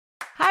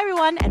Hi,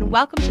 everyone, and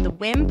welcome to the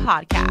WIM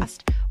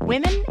podcast.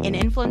 Women in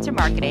Influencer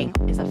Marketing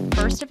is a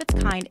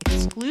first-of-its-kind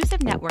exclusive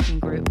networking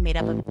group made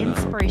up of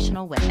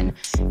inspirational women.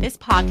 This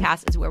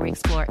podcast is where we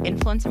explore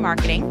influencer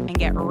marketing and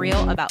get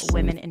real about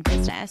women in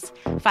business.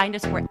 Find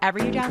us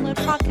wherever you download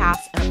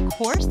podcasts, and of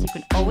course, you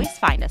can always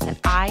find us at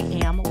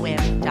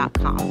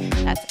iamwim.com.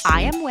 That's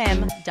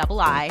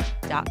iamwim.com.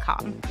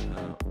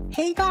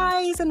 Hey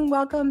guys, and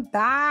welcome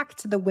back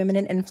to the Women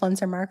in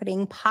Influencer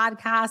Marketing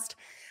podcast.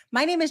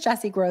 My name is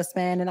Jessie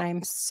Grossman, and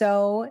I'm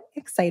so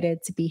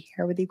excited to be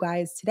here with you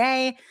guys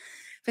today.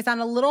 If I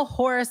sound a little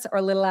hoarse or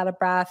a little out of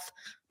breath,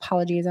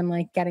 apologies. I'm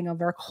like getting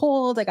over a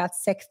cold. I got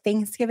sick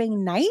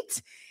Thanksgiving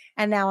night,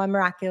 and now I'm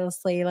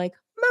miraculously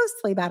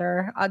mostly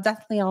better,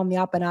 definitely on the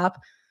up and up,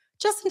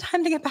 just in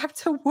time to get back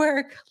to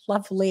work.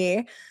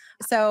 Lovely.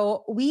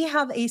 So we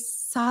have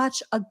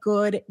such a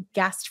good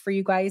guest for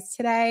you guys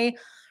today.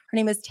 Her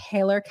name is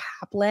Taylor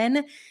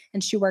Kaplan,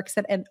 and she works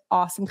at an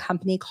awesome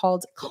company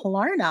called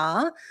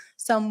Klarna.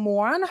 So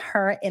more on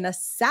her in a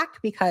sec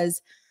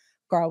because,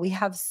 girl, we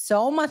have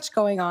so much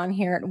going on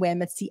here at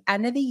WIM. It's the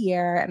end of the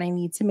year, and I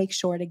need to make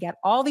sure to get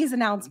all these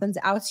announcements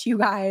out to you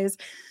guys.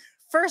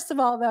 First of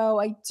all,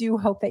 though, I do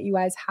hope that you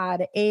guys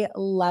had a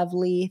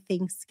lovely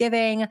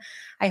Thanksgiving.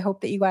 I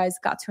hope that you guys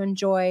got to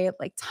enjoy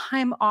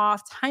time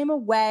off, time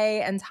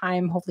away, and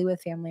time hopefully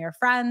with family or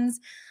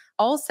friends.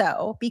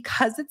 Also,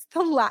 because it's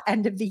the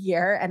end of the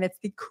year and it's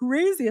the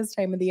craziest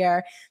time of the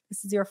year,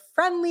 this is your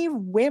friendly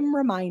WIM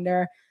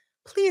reminder.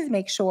 Please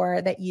make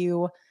sure that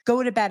you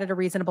go to bed at a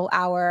reasonable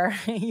hour.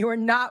 You are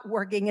not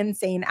working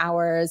insane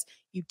hours.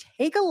 You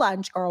take a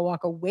lunch or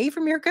walk away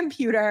from your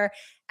computer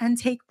and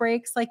take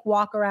breaks,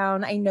 walk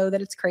around. I know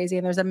that it's crazy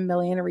and there's a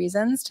million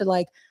reasons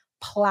to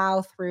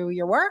plow through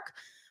your work,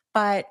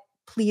 but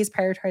please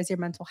prioritize your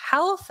mental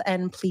health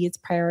and please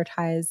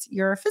prioritize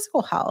your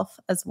physical health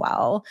as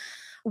well.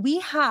 We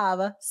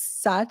have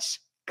such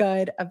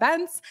good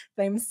events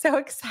that I'm so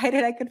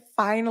excited I could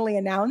finally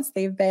announce.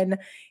 They've been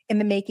in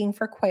the making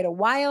for quite a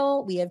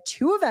while. We have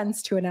 2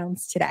 events to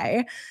announce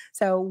today.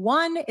 So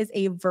one is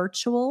a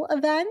virtual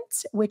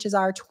event, which is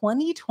our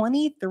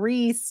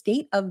 2023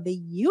 State of the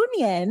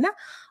Union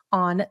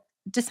on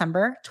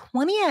December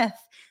 20th.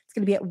 It's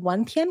going to be at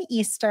 1 p.m.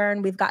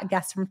 Eastern. We've got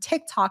guests from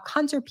TikTok,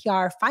 Hunter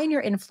PR, Find Your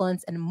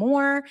Influence, and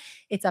more.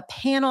 It's a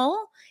panel.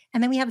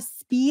 And then we have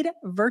speed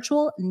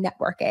virtual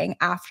networking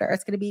after.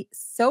 It's going to be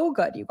so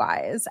good, you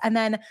guys. And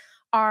then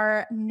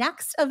our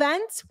next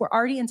event, we're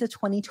already into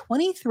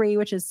 2023,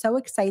 which is so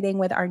exciting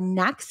with our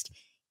next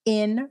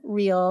in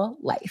real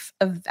life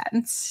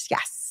event.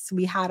 Yes,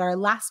 we had our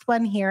last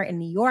one here in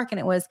New York and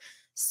it was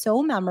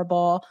so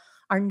memorable.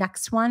 Our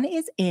next one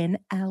is in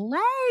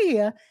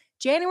LA.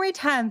 January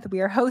 10th, we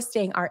are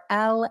hosting our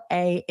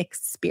LA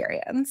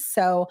experience.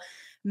 So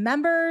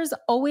members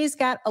always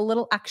get a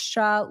little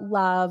extra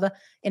love.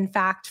 In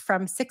fact,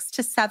 from 6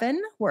 to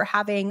 7, we're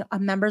having a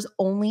members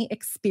only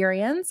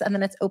experience, and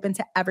then it's open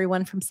to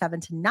everyone from 7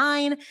 to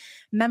 9.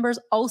 Members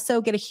also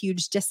get a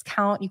huge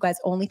discount. You guys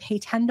only pay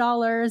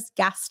 $10.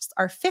 Guests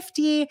are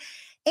 $50,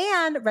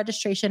 and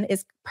registration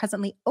is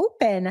presently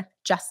open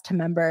just to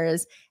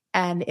members.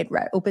 And it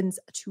opens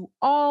to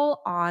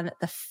all on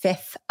the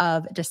 5th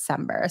of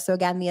December. So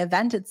again, the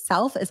event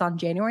itself is on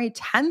January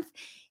 10th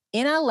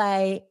in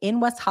LA,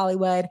 in West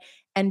Hollywood.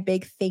 And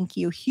big thank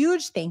you,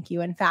 huge thank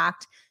you, in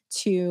fact,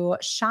 to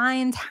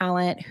Shine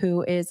Talent,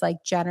 who is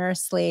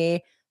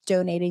generously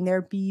donating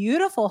their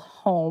beautiful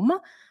home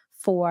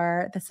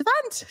for this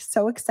event.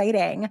 So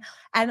exciting.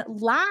 And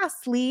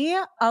lastly,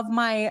 of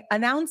my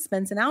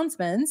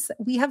announcements,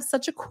 we have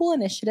such a cool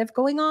initiative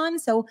going on.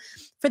 So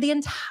for the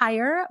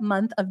entire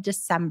month of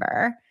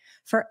December,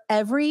 for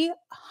every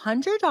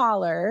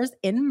 $100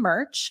 in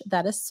merch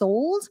that is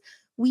sold,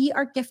 we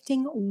are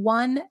gifting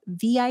 1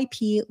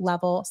 VIP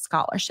level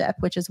scholarship,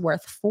 which is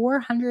worth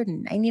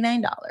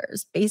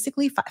 $499,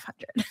 basically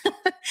 $500.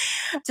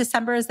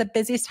 December is the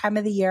busiest time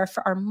of the year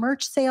for our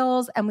merch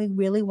sales, and we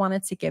really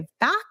wanted to give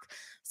back.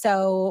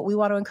 So we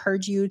want to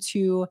encourage you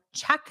to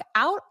check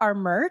out our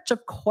merch.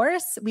 Of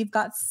course, we've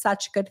got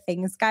such good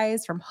things,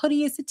 guys, from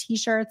hoodies to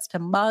t-shirts to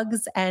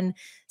mugs and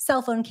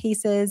cell phone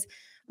cases.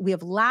 We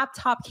have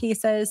laptop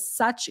cases,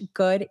 such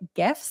good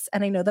gifts.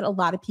 And I know that a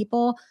lot of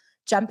people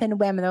jump in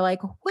WIM and they're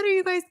like, what are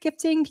you guys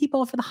gifting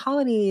people for the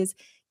holidays?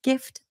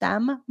 Gift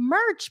them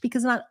merch,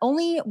 because not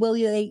only will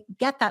they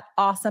get that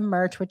awesome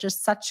merch, which is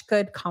such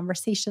good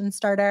conversation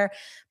starter,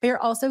 but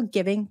you're also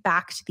giving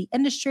back to the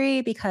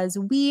industry because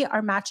we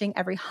are matching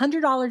every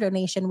 $100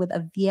 donation with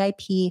a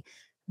VIP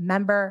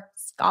member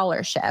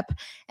scholarship.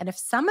 And if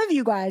some of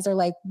you guys are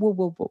like,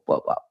 whoa,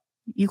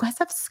 you guys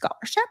have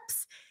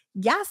scholarships?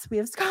 Yes, we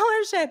have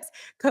scholarships.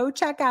 Go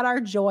check out our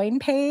join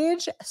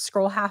page,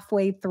 scroll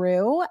halfway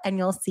through, and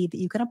you'll see that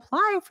you can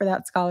apply for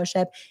that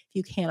scholarship if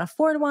you can't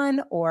afford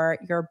one or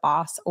your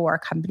boss or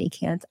company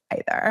can't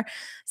either.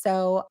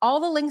 So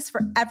all the links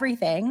for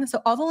everything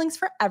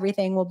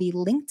will be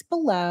linked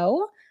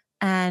below.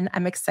 And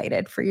I'm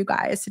excited for you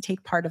guys to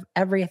take part of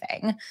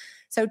everything.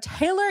 So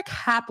Taylor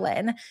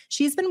Kaplan,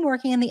 she's been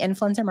working in the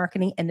influencer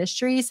marketing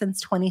industry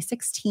since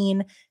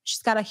 2016.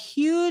 She's got a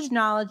huge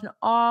knowledge in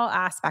all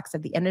aspects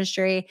of the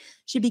industry.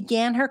 She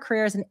began her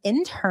career as an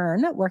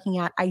intern working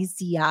at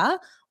IZEA,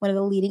 one of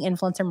the leading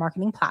influencer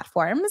marketing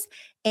platforms.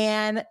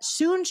 And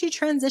soon she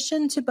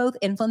transitioned to both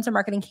influencer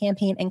marketing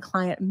campaign and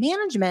client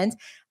management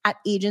at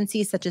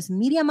agencies such as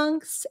Media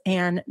Monks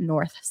and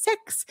North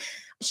Six.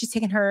 She's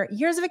taken her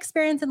years of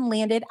experience and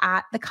landed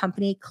at the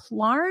company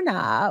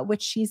Klarna,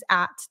 which she's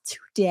at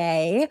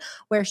today,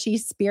 where she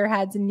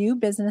spearheads new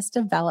business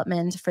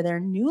development for their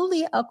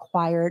newly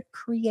acquired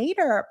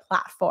creator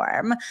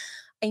platform.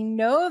 I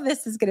know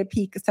this is going to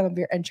pique some of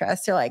your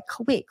interest. You're like,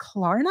 wait,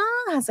 Klarna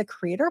has a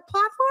creator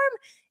platform?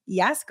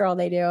 Yes, girl,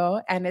 they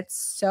do. And it's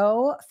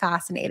so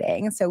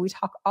fascinating. So we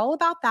talk all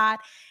about that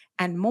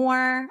and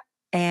more.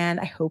 And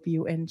I hope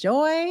you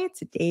enjoy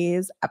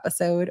today's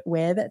episode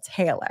with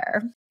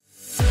Taylor.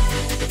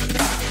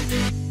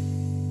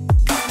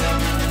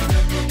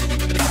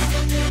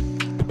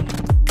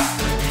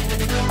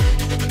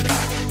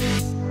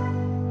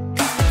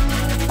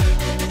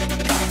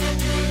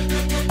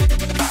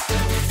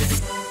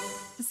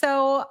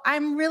 So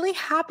I'm really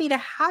happy to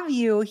have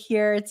you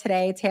here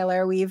today,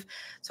 Taylor. We've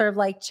sort of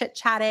like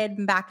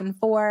chit-chatted back and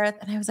forth.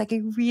 And I was like,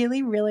 I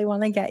really, really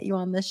want to get you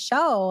on the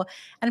show.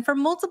 And for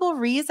multiple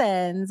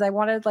reasons, I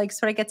wanted like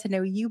sort of get to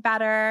know you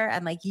better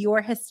and like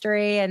your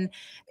history and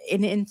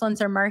in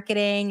influencer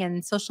marketing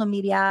and social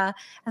media.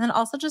 And then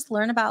also just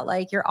learn about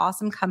like your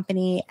awesome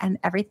company and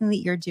everything that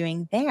you're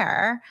doing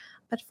there.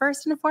 But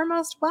first and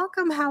foremost,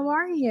 welcome. How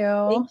are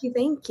you? Thank you.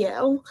 Thank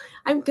you.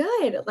 I'm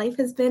good. Life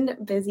has been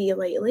busy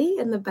lately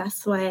in the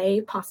best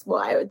way possible,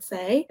 I would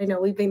say. I know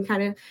we've been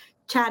kind of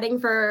chatting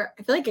for,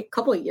 I feel like a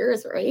couple of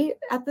years, right?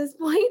 At this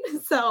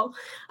point. So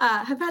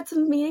have had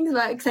some meetings,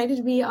 but excited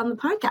to be on the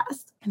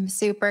podcast. I'm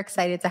super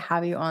excited to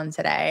have you on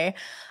today.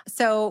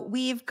 So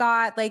we've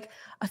got like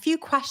a few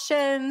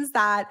questions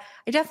that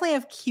I definitely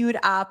have queued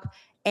up.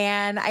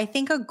 And I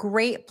think a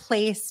great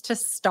place to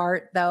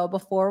start though,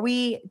 before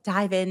we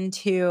dive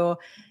into,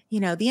 the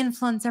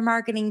influencer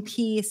marketing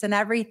piece and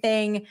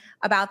everything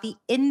about the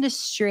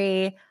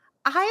industry,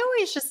 I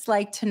always just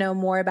like to know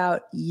more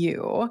about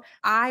you.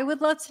 I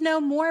would love to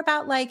know more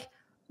about like,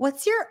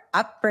 what's your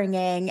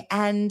upbringing?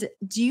 And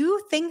do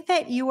you think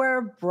that you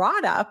were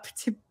brought up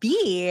to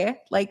be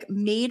like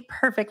made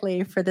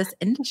perfectly for this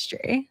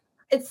industry?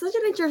 It's such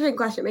an interesting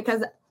question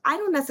because I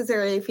don't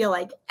necessarily feel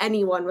like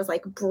anyone was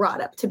like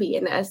brought up to be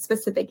in a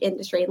specific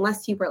industry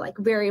unless you were like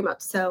very much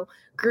so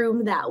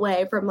groomed that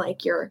way from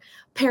like your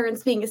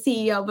parents being a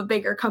CEO of a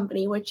bigger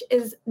company, which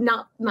is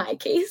not my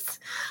case.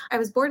 I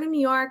was born in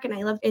New York and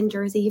I lived in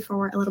Jersey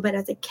for a little bit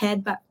as a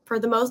kid, but for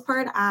the most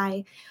part,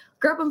 I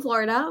grew up in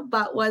Florida,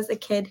 but was a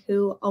kid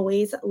who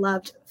always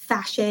loved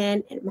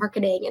fashion and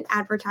marketing and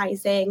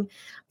advertising.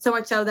 So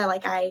much so that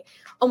like I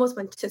almost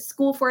went to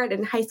school for it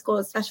in high school,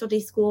 a specialty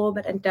school,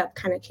 but ended up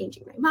kind of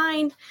changing my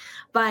mind.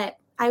 But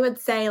I would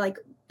say like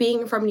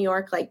being from New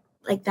York, like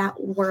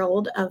that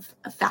world of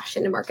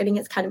fashion and marketing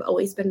has kind of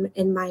always been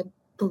in my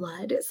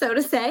blood, so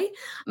to say.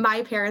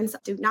 My parents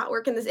do not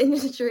work in this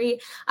industry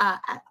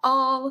at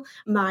all.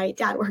 My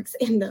dad works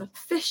in the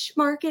fish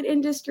market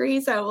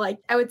industry. So like,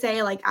 I would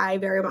say like I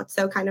very much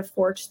so kind of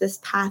forged this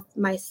path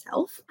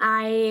myself.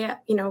 I,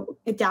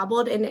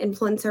 dabbled in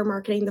influencer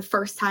marketing the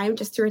first time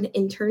just through an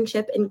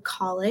internship in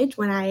college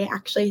when I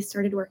actually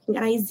started working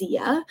at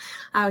IZEA,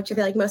 which I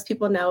feel like most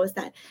people know is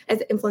that as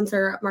an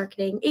influencer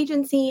marketing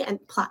agency and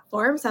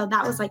platform. So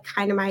that was like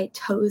kind of my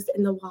toes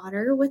in the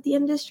water with the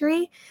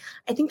industry.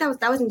 I think that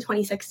was in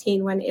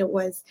 2016 when it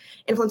was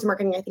influencer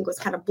marketing, I think was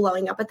kind of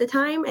blowing up at the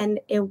time. And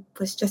it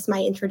was just my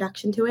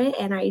introduction to it.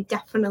 And I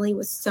definitely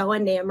was so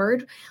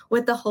enamored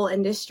with the whole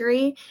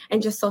industry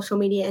and just social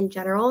media in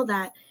general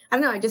that, I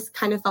don't know, I just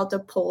kind of felt a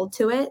pull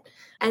to it.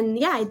 And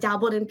yeah, I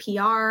dabbled in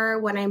PR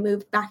when I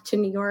moved back to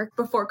New York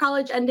before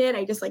college ended.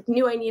 I just like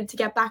knew I needed to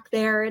get back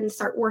there and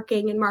start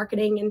working in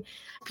marketing and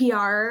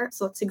PR.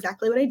 So that's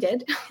exactly what I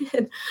did.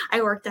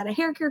 I worked at a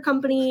hair care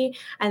company,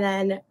 and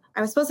then I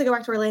was supposed to go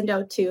back to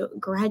Orlando to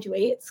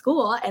graduate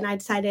school, and I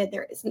decided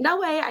there is no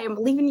way I am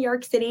leaving New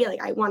York City.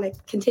 Like I want to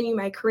continue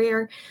my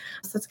career.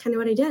 So that's kind of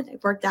what I did. I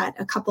worked at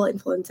a couple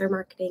influencer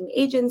marketing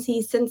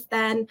agencies since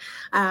then.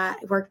 I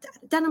worked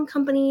at a denim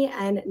company,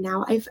 and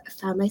now I've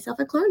found myself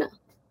at Klarna.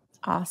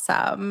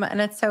 Awesome. And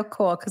it's so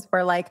cool because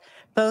we're like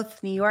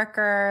both New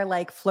Yorker,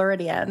 like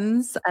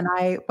Floridians, and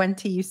I went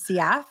to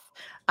UCF.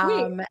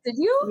 Wait, did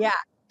you? Yeah.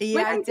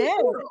 Yeah, I did.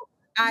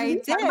 I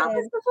did. Talk about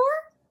this before?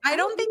 I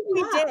don't think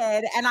we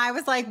did. And I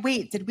was like,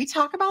 wait, did we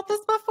talk about this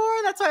before?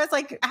 That's why I was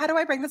like, how do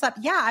I bring this up?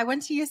 Yeah, I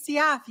went to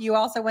UCF. You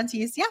also went to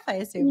UCF, I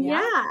assume.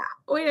 Yeah.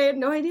 Wait, I had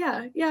no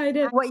idea. Yeah, I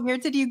did. What year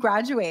did you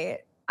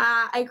graduate?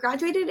 I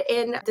graduated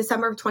in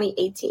December of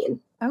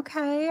 2018.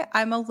 Okay.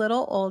 I'm a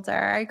little older.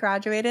 I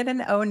graduated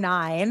in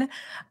 '09,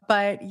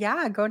 but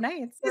yeah, go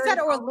Knights. You Very said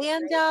college,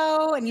 right?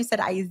 Orlando and you said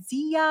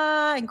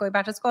Isaiah and going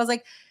back to school. I was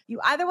like, you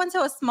either went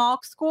to a small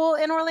school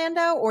in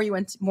Orlando or you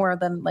went to, more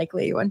than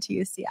likely you went to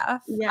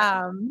UCF.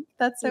 Yeah.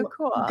 That's so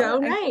cool. Go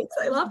Knights.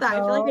 I love that. I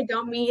feel like I go.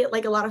 don't meet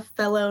like a lot of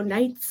fellow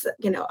Knights,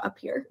 up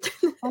here.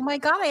 Oh my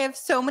God, I have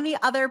so many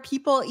other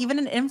people, even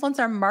in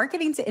influencer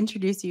marketing, to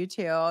introduce you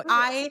to.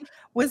 I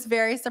was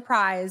very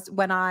surprised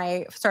when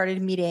I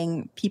started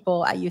meeting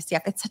people at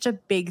UCF. It's such a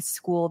big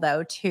school,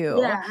 though, too.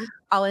 Yeah.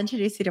 I'll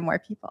introduce you to more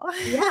people.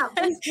 Yeah,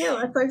 please do.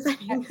 That's so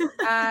exciting.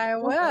 I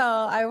will.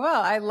 I will.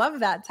 I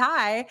love that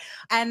tie.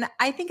 And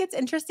I think it's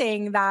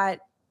interesting that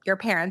your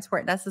parents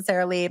weren't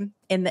necessarily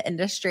in the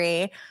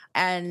industry.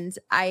 And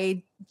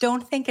I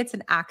don't think it's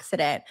an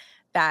accident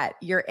that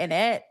you're in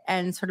it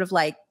and sort of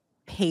like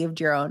paved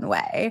your own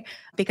way,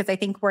 because I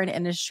think we're in an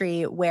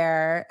industry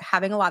where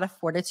having a lot of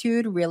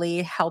fortitude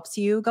really helps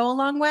you go a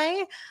long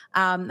way,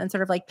 and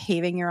sort of like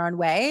paving your own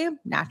way.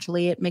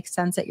 Naturally, it makes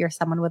sense that you're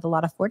someone with a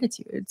lot of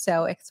fortitude.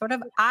 So it's sort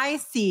of, I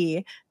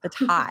see the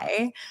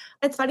tie.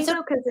 It's funny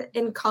though, because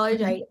in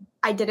college,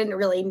 I didn't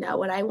really know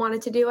what I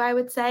wanted to do, I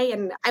would say.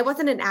 And I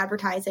wasn't an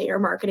advertising or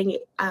marketing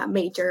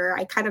major.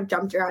 I kind of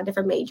jumped around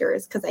different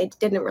majors because I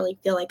didn't really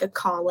feel like a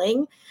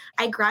calling.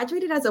 I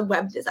graduated as a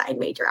web design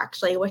major,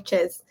 actually, which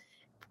is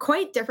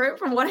quite different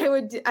from what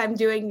I'm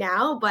doing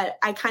now, but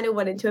I kind of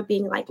went into it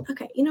being like,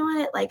 okay, you know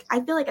what? Like,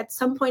 I feel like at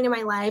some point in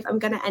my life, I'm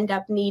going to end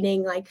up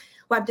needing like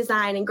web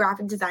design and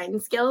graphic design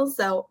skills.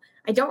 So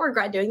I don't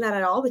regret doing that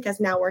at all, because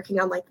now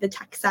working on like the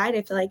tech side,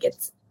 I feel like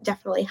it's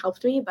definitely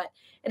helped me, but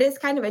it is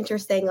kind of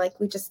interesting. Like,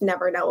 we just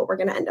never know what we're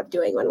going to end up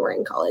doing when we're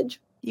in college.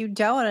 You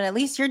don't, and at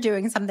least you're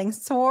doing something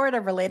sort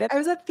of related. I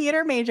was a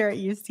theater major at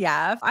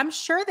UCF. I'm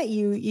sure that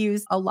you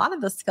use a lot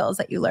of the skills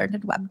that you learned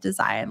in web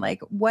design.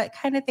 Like, what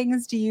kind of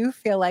things do you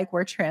feel like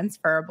were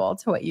transferable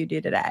to what you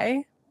do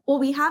today? Well,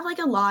 we have like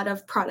a lot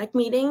of product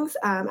meetings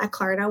at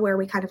Klarna where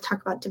we kind of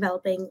talk about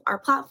developing our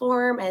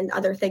platform and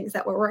other things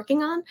that we're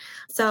working on.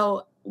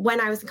 So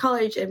when I was in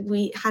college, and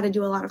we had to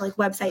do a lot of like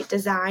website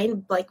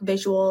design, like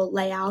visual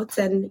layouts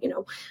and,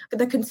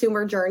 the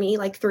consumer journey,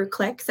 like through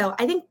click. So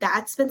I think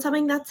that's been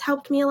something that's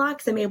helped me a lot,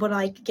 because I'm able to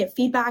like get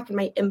feedback and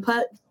my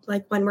input,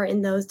 like when we're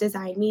in those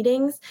design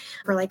meetings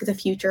for like the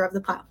future of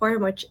the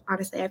platform, which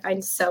honestly I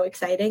find so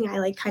exciting. I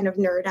like kind of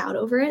nerd out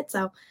over it.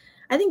 So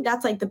I think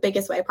that's like the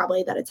biggest way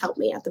probably that it's helped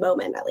me at the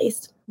moment, at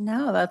least.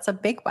 No, that's a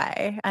big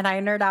way. And I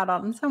nerd out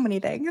on so many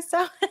things.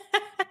 So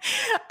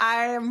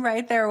I'm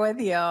right there with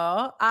you.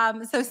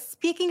 So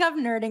speaking of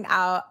nerding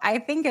out, I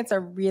think it's a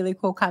really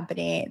cool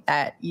company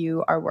that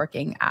you are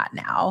working at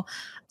now.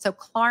 So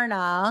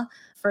Klarna,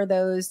 for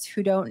those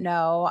who don't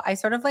know, I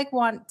sort of like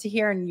want to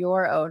hear in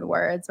your own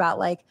words about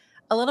like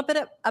a little bit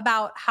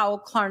about how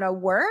Klarna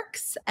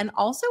works, and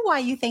also why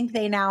you think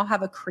they now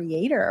have a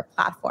creator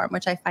platform,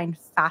 which I find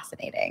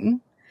fascinating.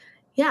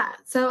 Yeah.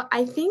 So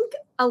I think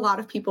a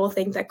lot of people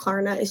think that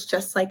Klarna is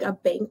just like a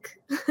bank,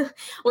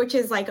 which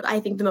is like,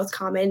 I think, the most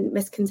common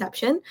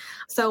misconception.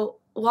 So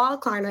while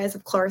Klarna is,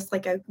 of course,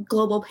 like a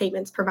global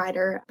payments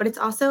provider, but it's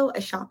also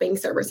a shopping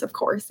service, of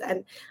course.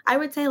 And I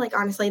would say, like,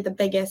 honestly, the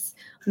biggest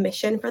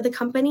mission for the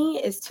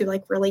company is to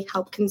like really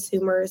help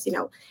consumers,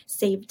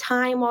 save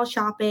time while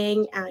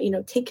shopping,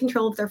 take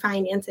control of their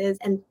finances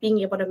and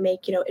being able to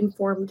make,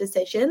 informed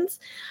decisions.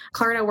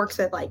 Klarna works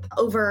with like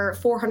over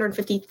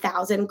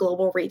 450,000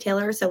 global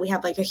retailers. So we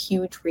have like a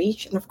huge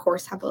reach, and of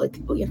course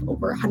we have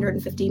over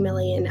 150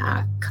 million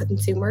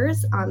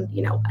consumers on,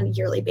 on a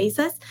yearly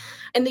basis.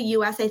 In the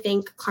US, I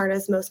think Klarna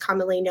is most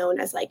commonly known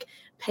as like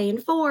Pay in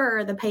 4,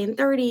 or the Pay in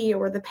 30,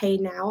 or the Pay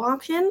Now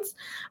options.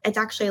 It's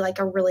actually like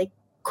a really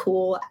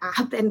cool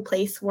app and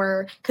place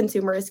where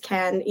consumers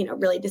can,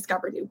 really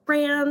discover new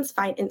brands,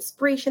 find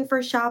inspiration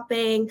for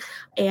shopping,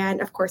 and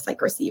of course,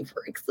 like receive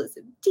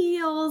exclusive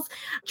deals,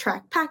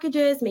 track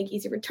packages, make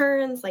easy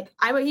returns. Like,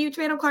 I'm a huge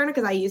fan of Klarna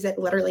because I use it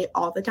literally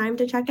all the time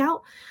to check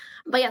out.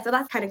 But yeah, so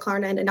that's kind of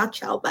Klarna in a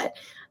nutshell. But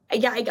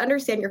yeah, I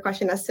understand your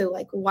question as to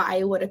like,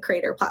 why would a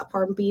creator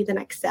platform be the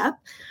next step?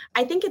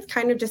 I think it's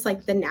kind of just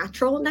like the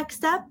natural next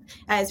step,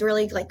 as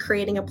really like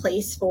creating a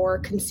place for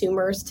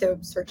consumers to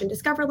search and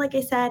discover, like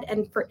I said,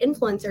 and for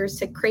influencers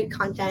to create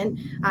content,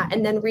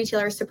 and then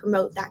retailers to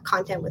promote that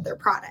content with their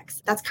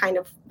products. That's kind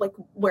of like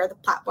where the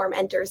platform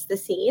enters the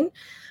scene.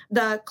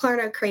 The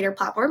Klarna creator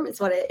platform is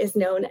what it is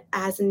known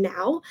as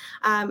now,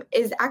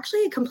 is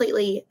actually a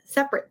completely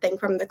separate thing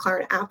from the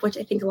Klarna app, which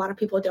I think a lot of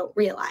people don't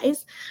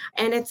realize.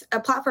 And it's a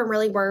platform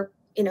really where,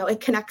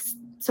 it connects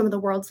some of the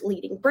world's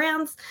leading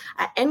brands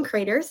and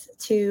creators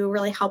to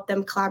really help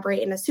them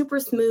collaborate in a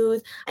super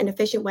smooth and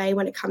efficient way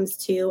when it comes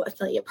to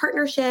affiliate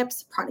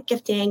partnerships, product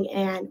gifting,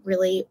 and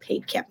really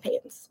paid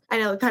campaigns. I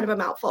know, kind of a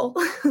mouthful.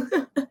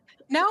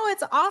 No,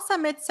 it's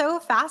awesome. It's so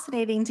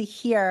fascinating to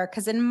hear,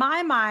 because in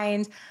my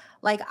mind,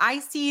 like, I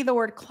see the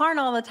word Klarna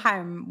all the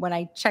time when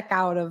I check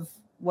out of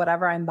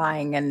whatever I'm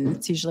buying. And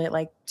it's usually at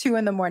like 2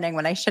 a.m.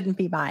 when I shouldn't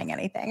be buying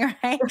anything,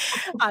 right?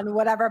 On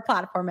whatever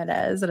platform it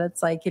is. And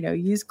it's like,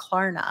 use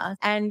Klarna.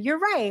 And you're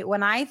right.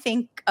 When I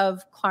think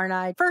of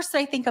Klarna, first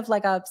I think of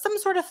like some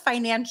sort of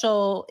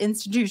financial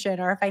institution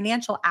or a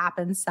financial app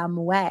in some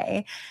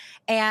way.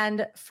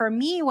 And for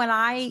me, when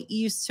I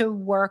used to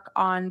work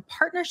on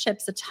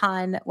partnerships a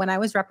ton, when I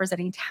was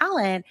representing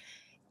talent,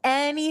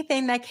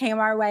 anything that came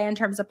our way in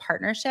terms of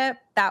partnership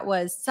that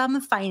was some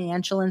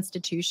financial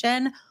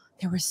institution,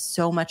 there was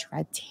so much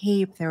red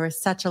tape. There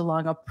was such a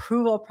long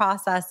approval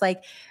process.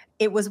 Like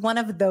it was one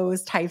of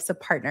those types of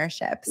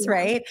partnerships,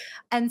 right?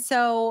 And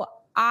so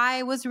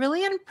I was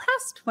really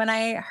impressed when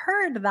I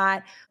heard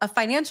that a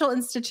financial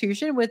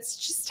institution, which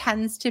just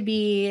tends to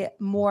be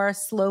more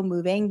slow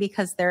moving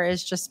because there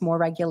is just more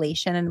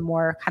regulation and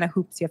more kind of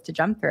hoops you have to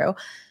jump through,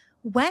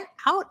 went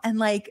out and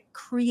like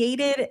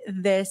created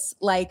this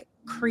like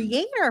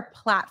creator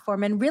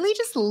platform and really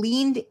just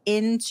leaned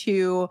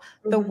into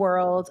the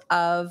world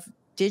of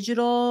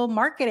digital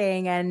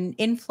marketing and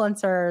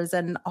influencers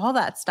and all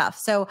that stuff.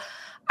 So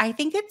I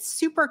think it's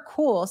super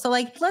cool. So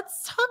like,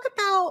 let's talk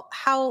about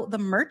how the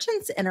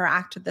merchants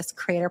interact with this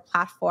creator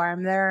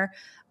platform. There are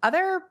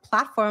other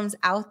platforms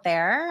out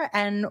there.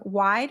 And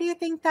why do you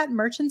think that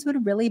merchants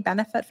would really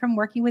benefit from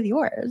working with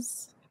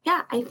yours?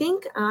 Yeah, I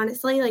think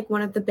honestly, like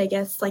one of the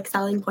biggest like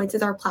selling points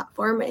of our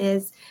platform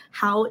is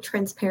how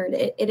transparent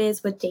it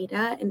is with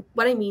data. And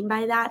what I mean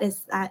by that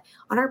is that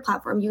on our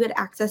platform, you get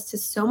access to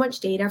so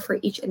much data for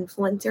each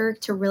influencer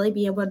to really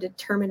be able to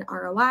determine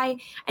ROI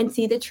and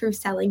see the true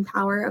selling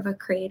power of a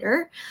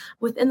creator.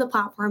 Within the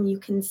platform, you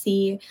can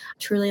see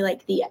truly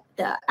like the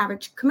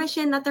average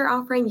commission that they're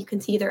offering. You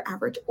can see their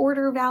average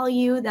order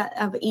value that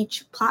of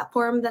each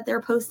platform that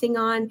they're posting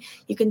on.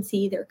 You can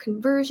see their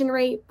conversion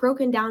rate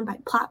broken down by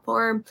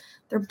platform,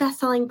 their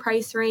best-selling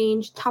price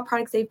range, top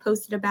products they've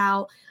posted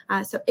about.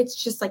 So it's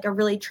just like a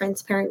really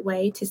transparent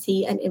way to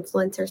see an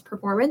influencer's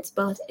performance,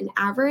 both in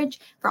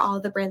average for all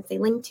of the brands they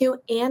link to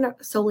and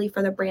solely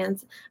for the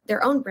brands,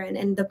 their own brand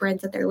and the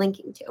brands that they're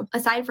linking to.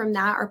 Aside from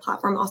that, our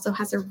platform also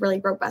has a really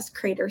robust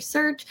creator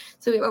search.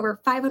 So we have over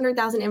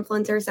 500,000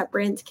 influencers that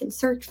brands can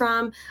search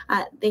from.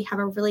 They have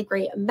a really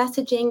great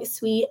messaging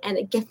suite and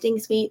a gifting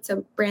suite,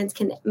 so brands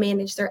can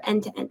manage their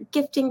end-to-end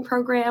gifting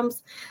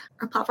programs.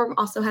 Our platform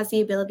also has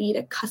the ability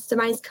to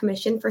customize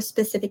commission for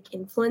specific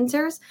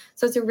influencers.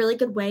 So it's a really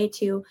good way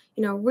to,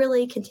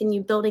 really continue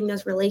building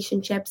those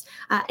relationships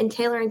and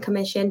tailoring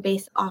commission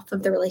based off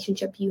of the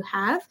relationship you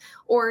have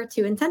or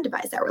to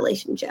incentivize that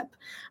relationship.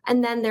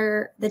 And then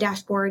the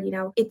dashboard,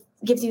 it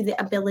gives you the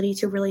ability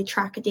to really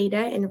track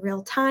data in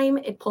real time.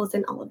 It pulls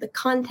in all of the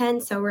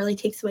content, so it really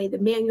takes away the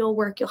manual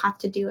work you'll have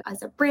to do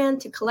as a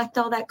brand to collect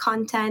all that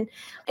content,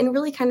 and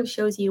really kind of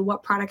shows you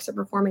what products are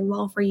performing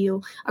well for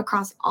you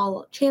across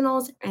all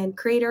channels and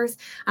creators,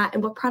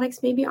 and what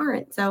products maybe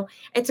aren't. So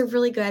it's a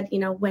really good,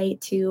 way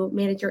to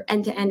manage your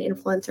end-to-end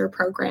influencer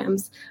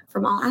programs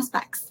from all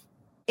aspects.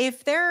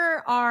 If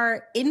there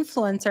are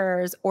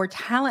influencers or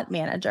talent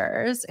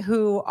managers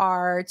who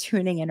are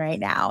tuning in right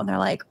now and they're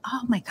like,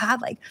 oh my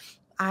God, like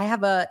I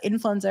have an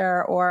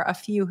influencer or a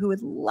few who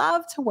would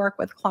love to work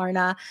with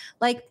Klarna,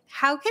 like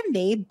how can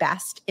they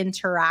best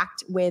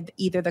interact with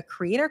either the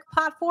creator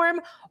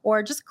platform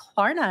or just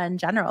Klarna in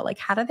general? Like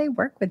how do they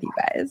work with you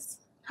guys?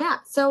 Yeah.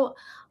 So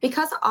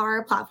because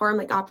our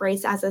platform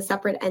operates as a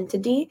separate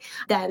entity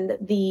than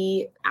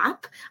the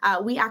app,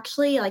 we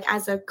actually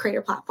as a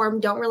creator platform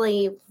don't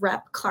really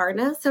rep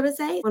Klarna, so to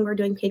say. When we're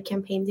doing paid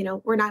campaigns,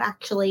 we're not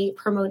actually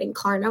promoting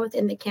Klarna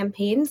within the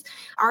campaigns.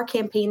 Our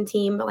campaign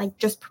team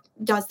just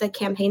does the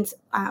campaigns,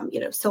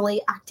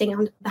 solely acting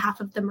on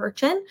behalf of the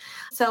merchant.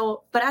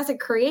 So, but as a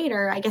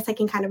creator, I guess I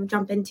can kind of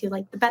jump into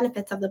the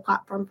benefits of the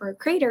platform for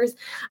creators.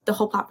 The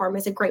whole platform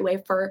is a great way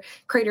for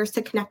creators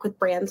to connect with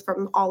brands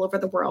from all over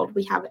the world.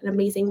 We have an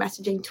amazing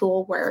messaging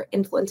tool where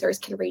influencers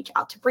can reach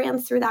out to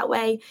brands through that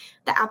way.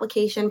 The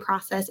application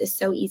process is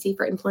so easy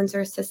for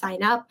influencers to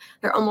sign up.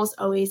 They're almost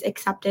always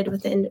accepted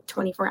within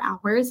 24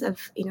 hours of,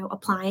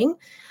 applying.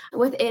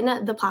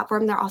 Within the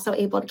platform, they're also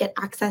able to get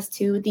access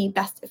to the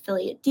best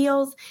affiliate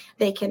deals.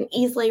 They can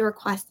easily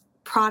request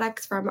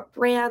products from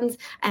brands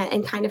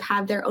and kind of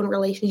have their own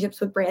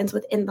relationships with brands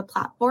within the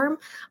platform.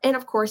 And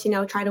of course,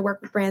 try to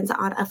work with brands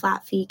on a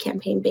flat fee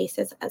campaign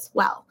basis as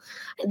well.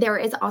 There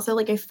is also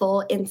a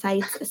full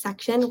insights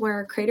section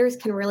where creators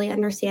can really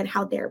understand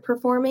how they're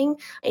performing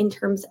in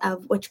terms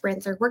of which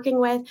brands they're working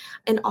with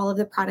and all of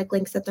the product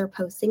links that they're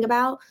posting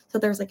about. So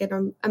there's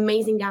an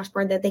amazing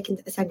dashboard that they can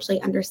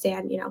essentially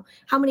understand,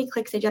 how many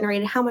clicks they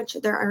generated, how much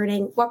they're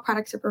earning, what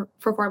products are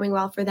performing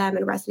well for them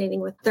and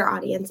resonating with their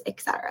audience,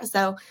 etc.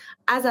 So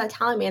as a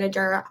talent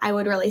manager, I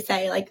would really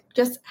say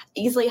just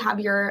easily have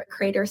your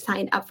creators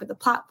sign up for the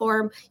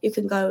platform. You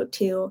can go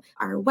to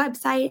our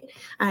website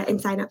and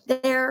sign up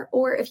there.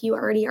 Or if you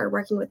already are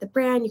working with the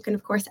brand, you can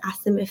of course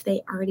ask them if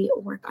they already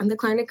work on the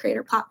Klarna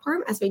Creator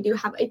platform, as we do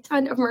have a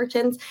ton of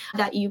merchants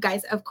that you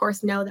guys of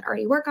course know that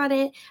already work on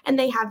it, and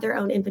they have their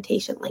own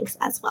invitation links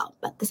as well.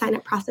 But the sign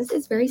up process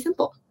is very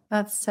simple.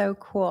 That's so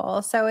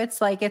cool. So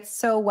it's like, it's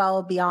so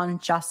well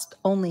beyond just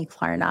only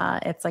Klarna.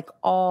 It's like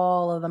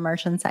all of the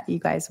merchants that you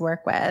guys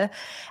work with.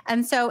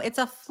 And so it's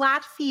a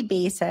flat fee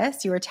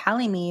basis, you were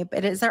telling me,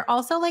 but is there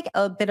also like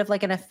a bit of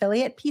like an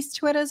affiliate piece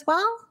to it as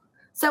well?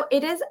 So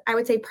it is, I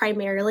would say,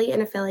 primarily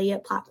an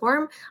affiliate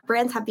platform.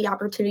 Brands have the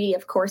opportunity,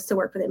 of course, to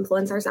work with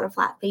influencers on a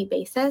flat fee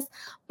basis,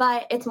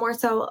 but it's more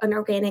so an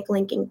organic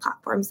linking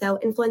platform. So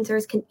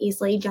influencers can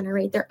easily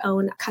generate their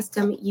own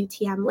custom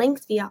UTM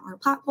links via our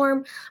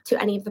platform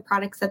to any of the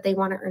products that they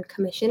want to earn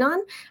commission on.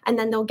 And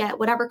then they'll get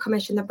whatever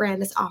commission the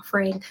brand is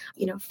offering,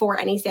 for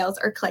any sales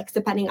or clicks,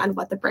 depending on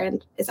what the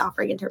brand is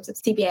offering in terms of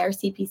CPA or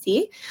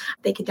CPC.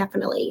 They can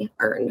definitely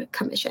earn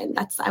commission.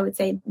 That's, I would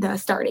say, the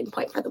starting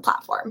point for the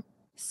platform.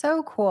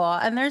 So cool.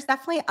 And there's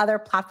definitely other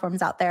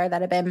platforms out there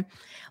that have been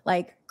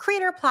like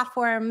creator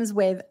platforms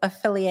with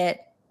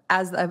affiliate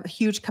as a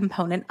huge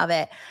component of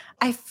it.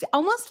 I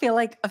almost feel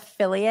like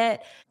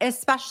affiliate,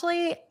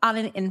 especially on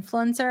an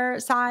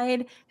influencer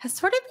side, has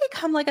sort of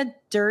become like a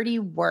dirty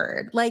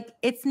word. Like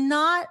it's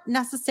not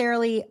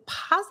necessarily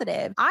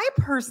positive. I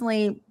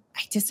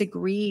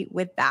disagree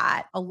with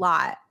that a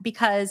lot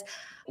because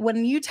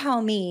when you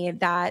tell me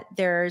that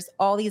there's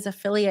all these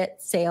affiliate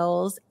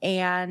sales,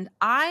 and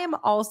I'm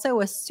also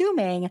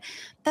assuming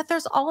that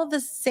there's all of the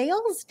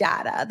sales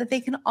data that they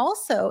can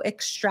also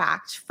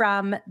extract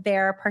from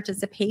their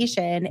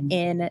participation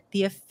in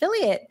the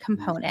affiliate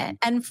component.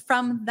 And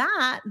from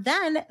that,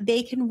 then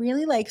they can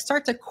really like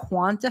start to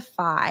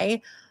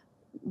quantify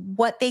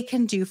what they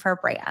can do for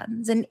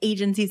brands and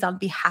agencies on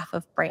behalf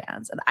of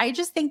brands. And I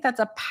just think that's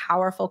a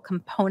powerful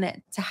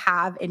component to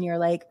have in your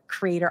like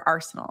creator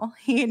arsenal,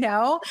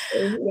 Yeah.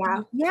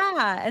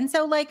 Yeah. And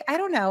so like, I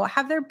don't know,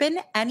 have there been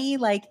any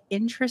like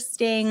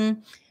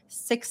interesting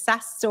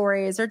success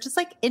stories or just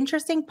like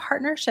interesting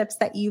partnerships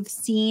that you've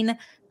seen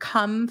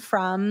come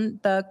from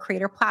the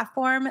creator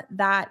platform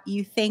that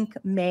you think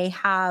may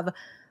have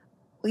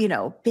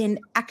been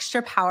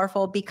extra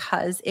powerful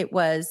because it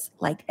was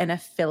like an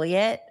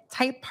affiliate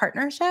type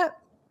partnership?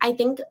 I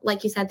think,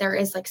 like you said, there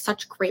is like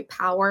such great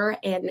power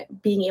in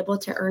being able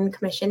to earn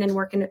commission and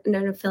work in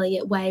an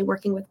affiliate way,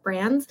 working with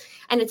brands.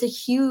 And it's a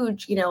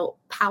huge,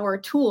 power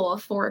tool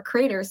for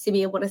creators to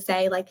be able to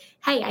say like,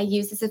 hey, I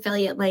used this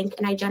affiliate link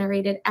and I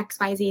generated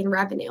XYZ in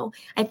revenue.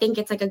 I think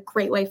it's like a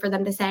great way for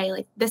them to say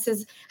like, this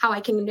is how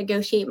I can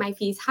negotiate my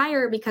fees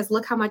higher because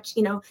look how much,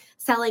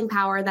 selling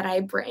power that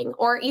I bring.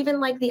 Or even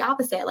like the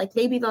opposite, like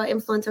maybe the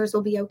influencers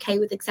will be okay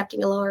with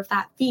accepting a lower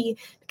flat fee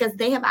because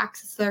they have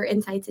access to their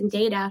insights and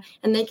data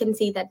and they can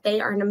see that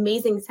they are an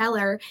amazing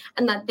seller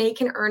and that they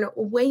can earn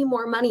way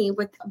more money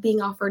with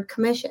being offered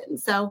commission.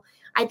 So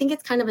I think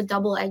it's kind of a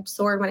double-edged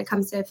sword when it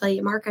comes to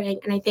affiliate marketing.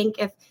 And I think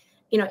if,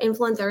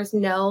 influencers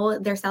know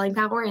their selling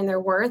power and their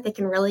worth, they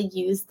can really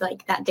use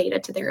like that data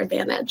to their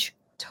advantage.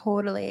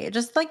 Totally.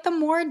 Just like the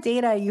more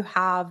data you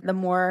have, the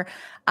more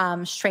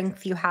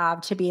strength you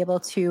have to be able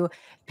to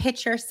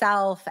pitch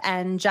yourself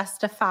and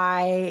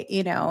justify,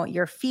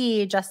 your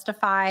fee,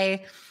 justify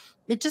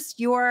just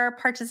your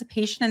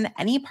participation in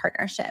any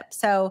partnership.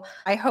 So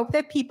I hope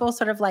that people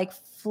sort of like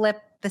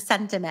flip the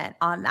sentiment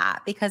on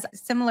that because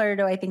similar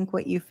to, I think,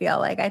 what you feel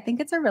like, I think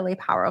it's a really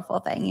powerful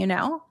thing,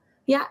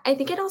 Yeah, I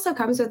think it also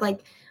comes with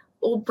like,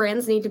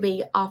 brands need to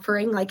be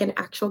offering like an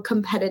actual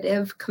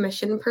competitive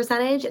commission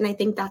percentage. And I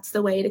think that's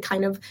the way to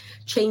kind of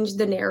change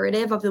the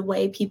narrative of the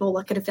way people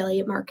look at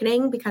affiliate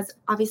marketing, because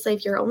obviously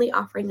if you're only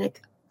offering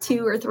like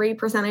 2 or 3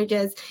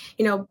 percentages,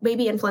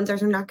 maybe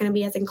influencers are not going to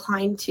be as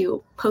inclined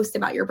to post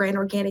about your brand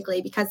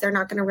organically because they're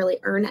not going to really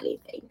earn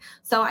anything.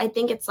 So I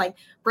think it's like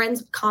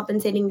brands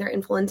compensating their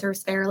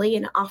influencers fairly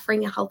and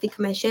offering a healthy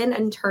commission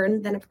in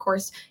turn, then of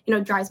course,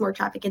 drives more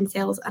traffic and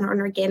sales in an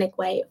organic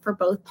way for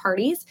both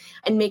parties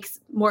and makes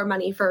more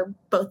money for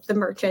both the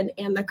merchant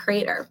and the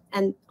creator.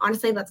 And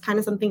honestly, that's kind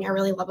of something I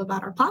really love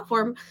about our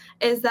platform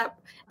is that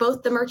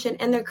both the merchant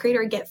and the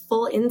creator get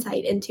full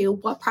insight into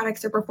what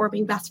products are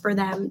performing best for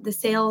them, the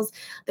sales,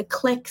 the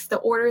clicks, the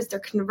orders, their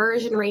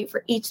conversion rate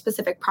for each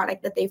specific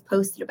product that they've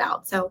posted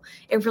about. So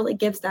it really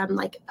gives them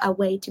like a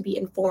way to be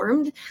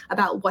informed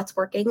about what's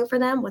working for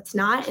them, what's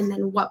not, and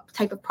then what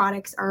type of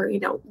products are,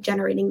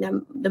 generating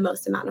them the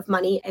most amount of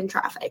money and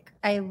traffic.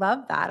 I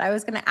love that. I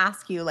was going to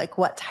ask you like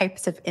what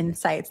types of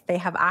insights they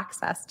have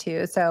access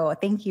to. So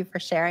thank you for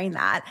sharing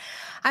that.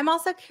 I'm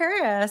also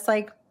curious,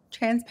 like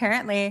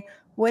transparently,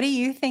 what do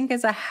you think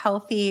is a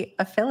healthy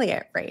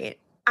affiliate rate?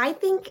 I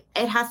think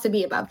it has to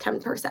be above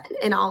 10%,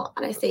 in all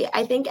honesty.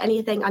 I think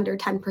anything under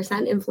 10%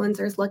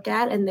 influencers look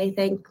at and they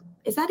think,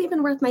 is that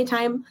even worth my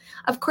time?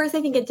 Of course,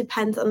 I think it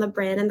depends on the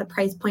brand and the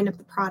price point of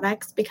the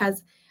products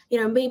because,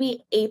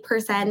 maybe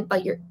 8%,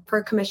 but you're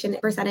for commission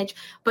percentage,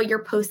 but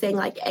you're posting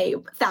like a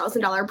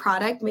 $1,000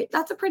 product.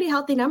 That's a pretty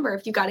healthy number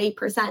if you got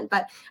 8%.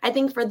 But I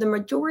think for the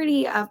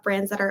majority of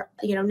brands that are,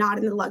 not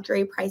in the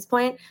luxury price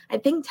point, I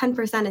think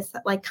 10% is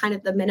like kind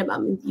of the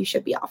minimum you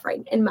should be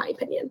offering, in my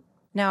opinion.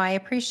 No, I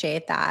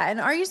appreciate that. And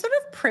are you sort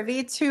of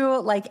privy to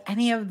like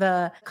any of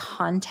the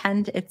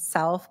content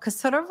itself? Because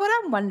sort of what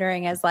I'm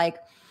wondering is like,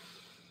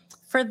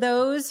 For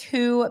those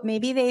who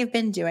maybe they've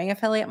been doing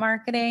affiliate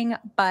marketing,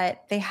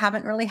 but they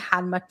haven't really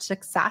had much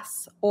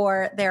success,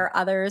 or there are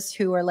others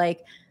who are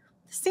like,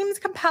 this seems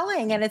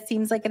compelling and it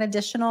seems like an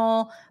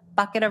additional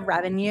bucket of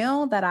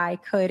revenue that I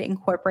could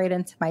incorporate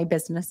into my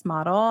business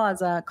model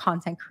as a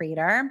content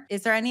creator.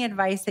 Is there any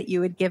advice that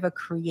you would give a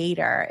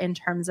creator in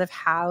terms of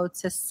how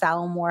to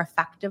sell more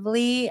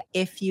effectively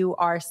if you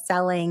are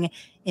selling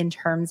in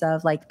terms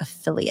of like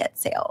affiliate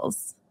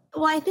sales?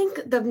 Well, I think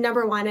the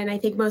number one, and I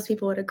think most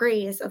people would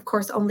agree, is of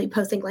course only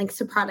posting links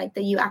to product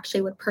that you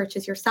actually would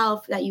purchase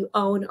yourself, that you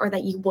own, or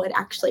that you would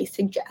actually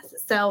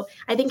suggest. So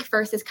I think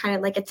first is kind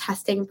of like a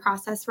testing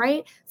process,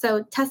 right?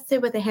 So test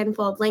it with a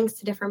handful of links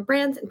to different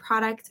brands and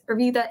products,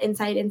 review the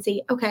insight and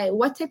see, okay,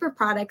 what type of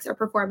products are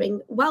performing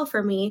well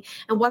for me,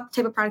 and what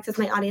type of products does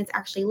my audience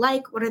actually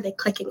like? What are they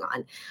clicking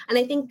on? And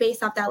I think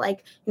based off that,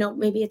 like,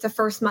 maybe it's a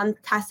first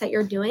month test that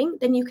you're doing,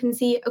 then you can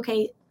see,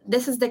 okay,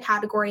 this is the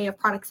category of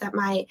products that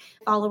my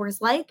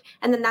followers like.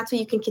 And then that's what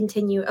you can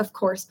continue, of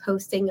course,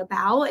 posting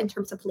about in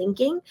terms of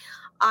linking.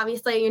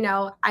 Obviously,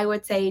 I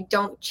would say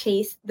don't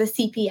chase the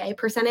CPA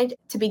percentage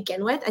to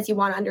begin with, as you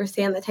want to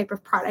understand the type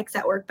of products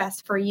that work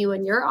best for you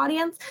and your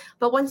audience.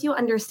 But once you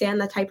understand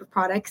the type of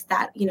products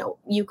that,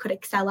 you could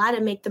excel at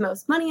and make the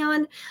most money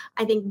on,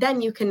 I think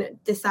then you can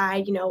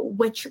decide,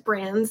 which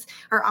brands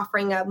are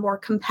offering a more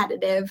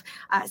competitive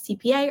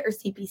CPA or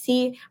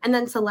CPC, and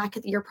then select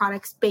your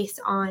products based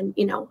on,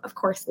 of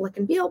course, look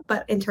and feel,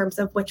 but in terms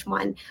of which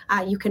one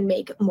you can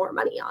make more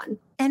money on.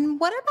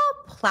 And what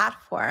about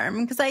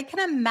platform? Because I can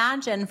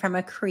imagine from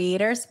a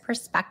creator's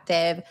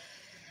perspective,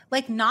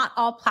 like not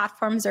all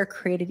platforms are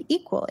created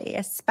equally,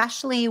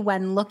 especially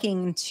when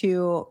looking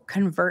to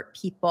convert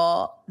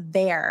people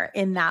there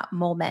in that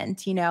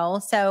moment,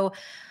 So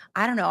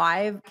I don't know.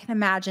 I can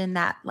imagine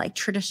that like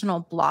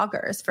traditional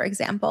bloggers, for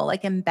example,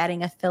 like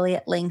embedding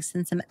affiliate links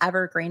and some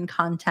evergreen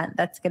content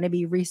that's going to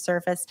be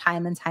resurfaced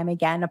time and time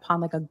again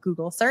upon like a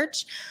Google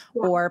search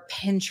or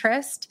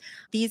Pinterest.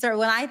 These are,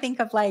 when I think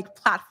of like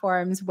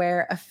platforms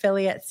where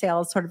affiliate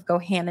sales sort of go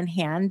hand in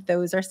hand,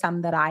 those are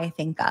some that I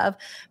think of.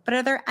 But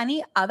are there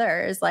any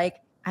others?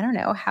 Like, I don't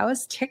know, how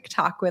is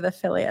TikTok with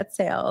affiliate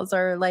sales,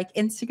 or like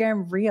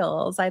Instagram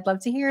Reels? I'd love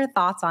to hear your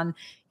thoughts on,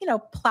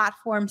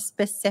 platform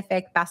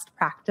specific best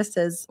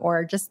practices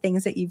or just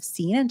things that you've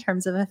seen in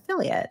terms of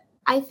affiliate.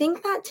 I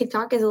think that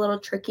TikTok is a little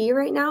tricky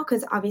right now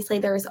because obviously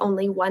there's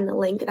only one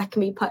link that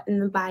can be put in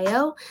the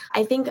bio.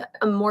 I think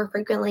more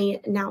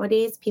frequently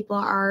nowadays people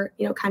are,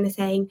 kind of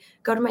saying,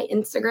 go to my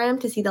Instagram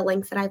to see the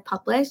links that I've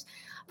published.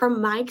 From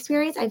my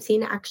experience, I've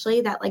seen actually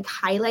that like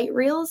highlight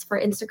reels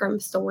for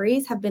Instagram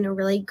stories have been a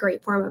really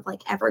great form of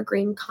like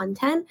evergreen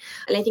content.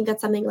 And I think that's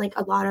something like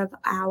a lot of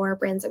our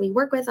brands that we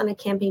work with on a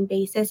campaign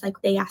basis,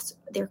 like they ask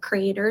their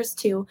creators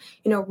to,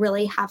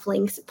 really have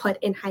links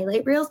put in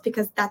highlight reels,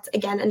 because that's,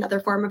 again, another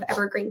form of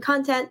evergreen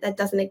content that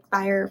doesn't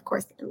expire, of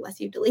course, unless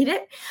you delete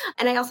it.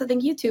 And I also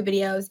think YouTube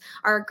videos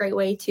are a great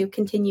way to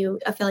continue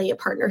affiliate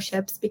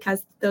partnerships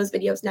because those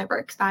videos never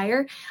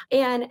expire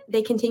and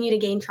they continue to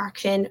gain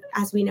traction,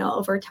 as we know,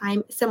 over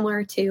time,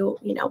 similar to,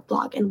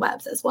 blog and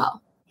webs as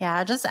well.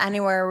 Yeah, just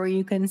anywhere where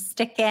you can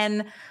stick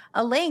in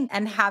a link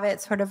and have it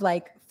sort of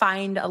like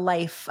find a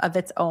life of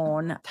its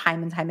own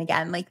time and time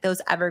again. Like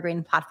those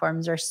evergreen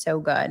platforms are so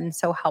good and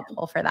so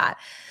helpful for that.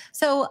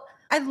 So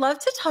I'd love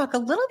to talk a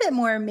little bit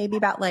more maybe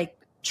about like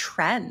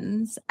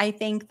trends. I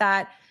think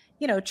that,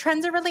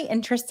 trends are really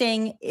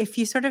interesting if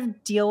you sort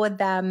of deal with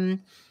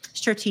them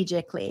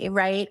strategically,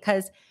 right?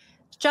 Because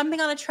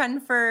jumping on a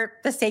trend for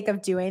the sake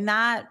of doing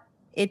that,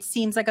 it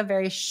seems like a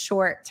very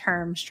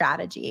short-term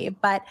strategy.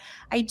 But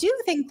I do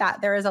think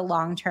that there is a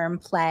long-term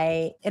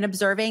play in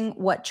observing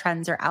what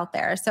trends are out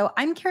there. So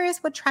I'm curious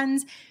what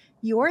trends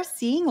you're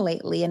seeing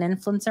lately in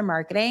influencer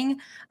marketing,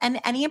 and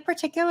any in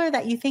particular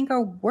that you think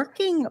are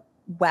working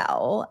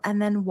well,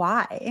 and then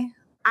why?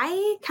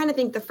 I kind of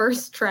think the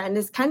first trend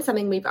is kind of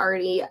something we've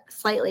already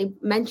slightly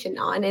mentioned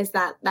on, is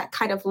that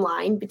kind of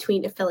line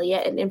between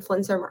affiliate and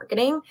influencer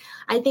marketing.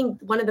 I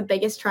think one of the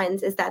biggest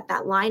trends is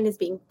that line is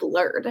being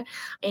blurred,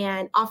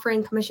 and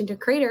offering commission to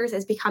creators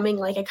is becoming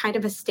like a kind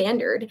of a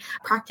standard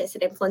practice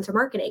in influencer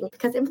marketing,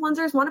 because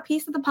influencers want a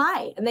piece of the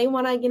pie and they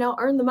want to,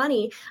 earn the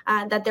money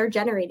that they're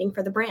generating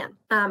for the brand.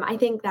 I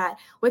think that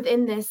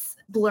within this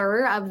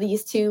blur of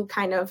these two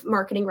kind of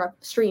marketing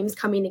streams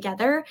coming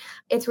together,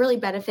 it's really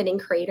benefiting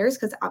creators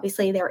because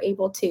obviously they're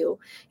able to,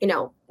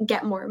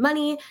 get more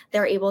money.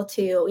 They're able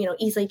to,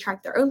 easily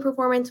track their own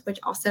performance, which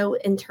also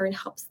in turn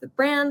helps the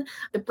brand.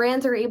 The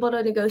brands are able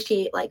to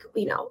negotiate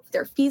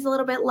their fees a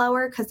little bit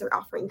lower because they're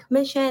offering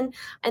commission.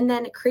 And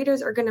then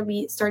creators are going to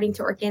be starting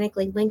to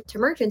organically link to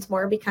merchants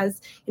more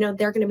because,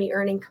 they're going to be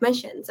earning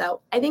commission.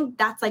 So I think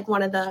that's like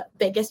one of the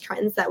biggest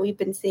trends that we've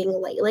been seeing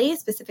lately,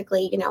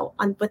 specifically,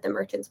 with the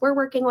merchants we're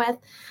working with.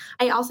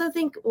 I also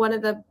think one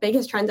of the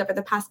biggest trends over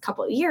the past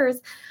couple of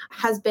years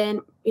has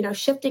been,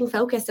 shifting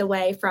focus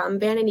away from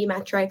vanity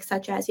metrics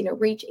such as,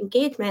 reach,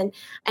 engagement,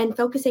 and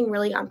focusing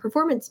really on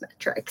performance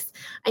metrics.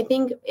 I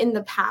think in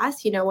the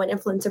past, when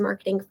influencer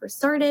marketing first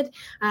started,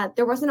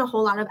 there wasn't a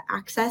whole lot of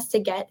access to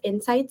get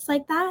insights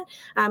like that.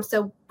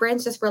 So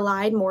brands just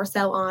relied more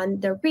so on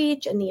the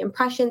reach and the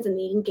impressions and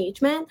the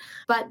engagement,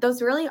 but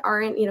those really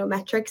aren't,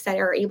 metrics that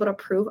are able to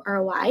prove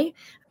ROI.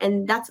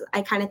 And that's,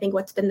 I kind of think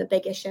what's been the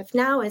biggest shift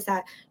now is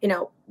that,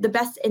 the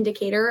best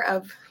indicator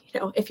of,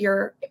 if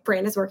your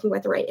brand is working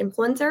with the right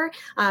influencer,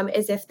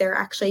 is if they're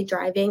actually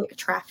driving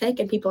traffic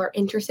and people are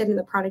interested in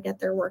the product that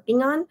they're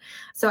working on.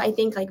 So I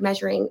think like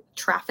measuring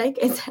traffic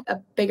is a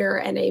bigger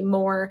and a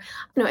more,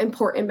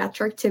 important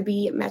metric to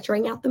be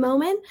measuring at the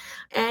moment.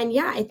 And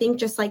yeah, I think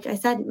just like I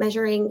said,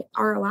 measuring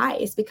ROI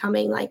is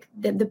becoming like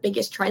the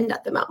biggest trend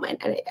at the moment.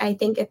 And I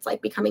think it's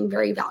like becoming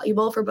very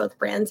valuable for both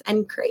brands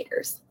and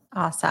creators.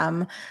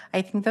 Awesome.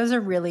 I think those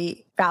are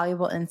really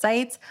valuable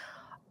insights.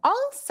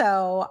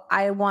 Also,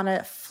 I want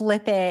to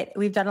flip it.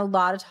 We've done a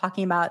lot of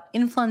talking about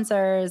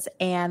influencers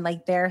and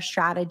like their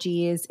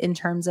strategies in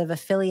terms of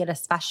affiliate,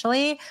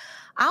 especially.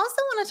 I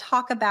also want to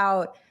talk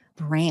about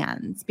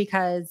brands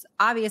because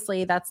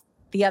obviously that's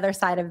the other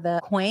side of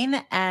the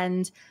coin.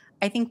 And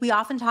I think we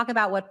often talk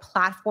about what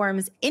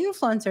platforms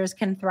influencers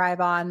can thrive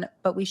on,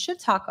 but we should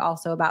talk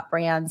also about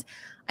brands.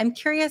 I'm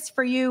curious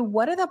for you,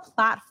 what are the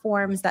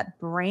platforms that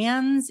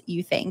brands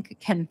you think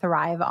can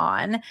thrive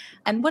on?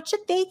 And what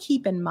should they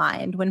keep in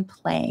mind when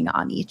playing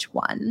on each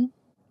one?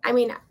 I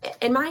mean,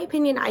 in my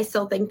opinion, I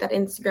still think that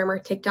Instagram or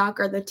TikTok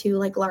are the two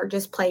like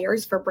largest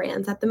players for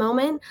brands at the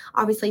moment.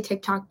 Obviously,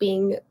 TikTok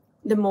being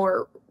the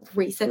more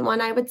recent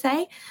one, I would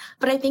say.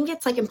 But I think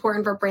it's like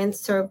important for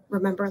brands to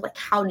remember like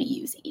how to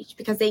use each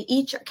because they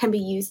each can be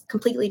used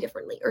completely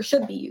differently or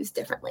should be used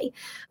differently.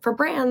 For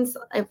brands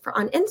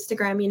on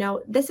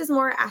Instagram, this is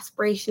more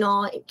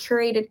aspirational,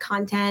 curated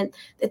content.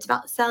 It's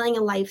about selling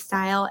a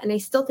lifestyle. And I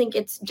still think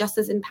it's just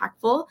as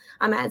impactful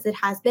as it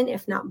has been,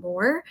 if not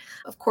more.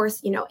 Of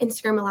course,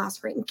 Instagram allows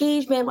for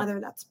engagement,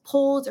 whether that's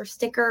polls or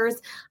stickers.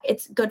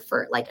 It's good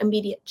for like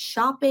immediate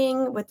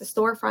shopping with the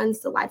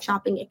storefronts, the live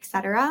shopping,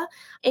 etc.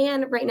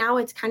 And right now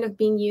it's kind of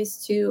being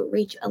used to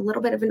reach a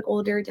little bit of an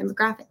older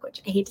demographic,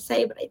 which I hate to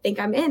say, but I think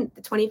I'm in.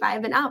 The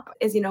 25 and up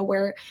is,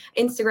 where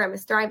Instagram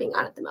is thriving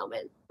on at the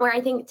moment. Where I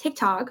think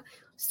TikTok,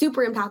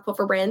 super impactful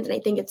for brands. And I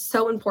think it's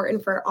so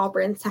important for all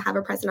brands to have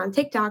a presence on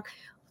TikTok,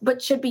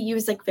 but should be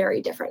used like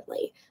very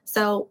differently.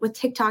 So with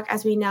TikTok,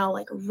 as we know,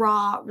 like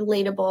raw,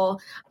 relatable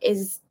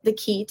is the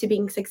key to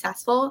being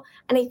successful.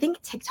 And I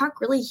think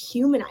TikTok really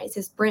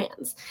humanizes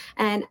brands.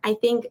 And I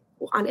think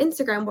on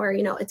Instagram where,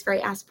 it's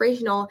very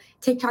aspirational,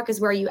 TikTok is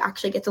where you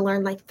actually get to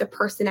learn like the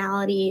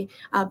personality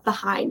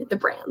behind the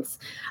brands,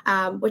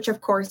 which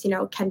of course,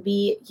 can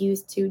be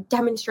used to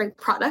demonstrate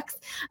products,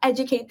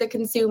 educate the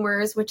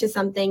consumers, which is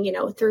something,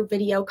 through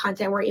video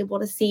content, we're able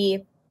to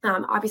see.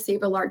 Obviously, you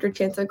have a larger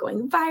chance of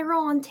going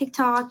viral on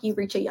TikTok. You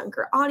reach a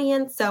younger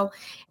audience. So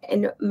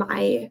in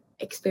my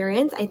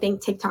experience, I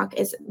think TikTok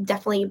is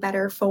definitely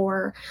better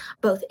for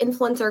both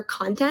influencer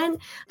content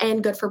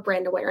and good for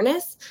brand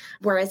awareness.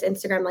 Whereas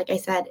Instagram, like I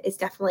said, is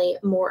definitely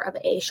more of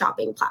a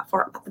shopping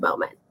platform at the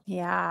moment.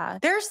 Yeah,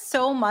 there's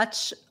so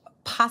much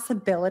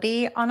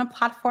possibility on a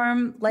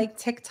platform like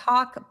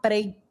TikTok, but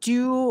I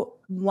do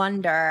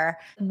wonder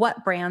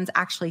what brands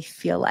actually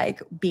feel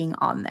like being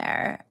on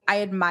there.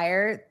 I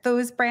admire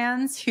those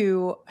brands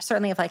who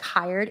certainly have like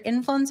hired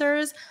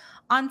influencers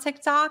on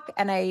TikTok,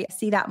 and I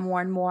see that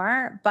more and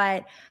more,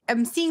 but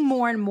I'm seeing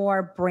more and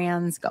more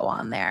brands go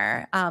on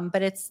there.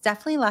 But it's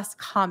definitely less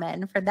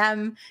common for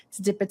them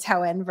to dip a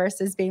toe in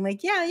versus being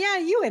like, yeah,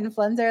 you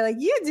influencer, like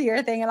you do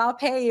your thing and I'll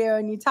pay you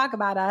and you talk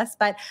about us.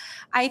 But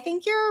I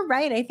think you're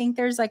right. I think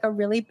there's like a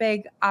really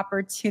big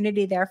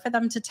opportunity there for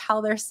them to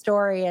tell their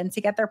story and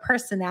to get their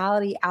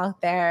personality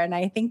out there. And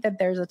I think that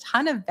there's a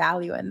ton of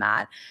value in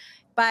that.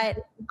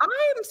 But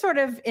I'm sort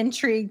of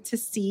intrigued to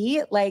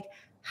see like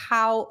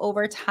how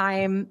over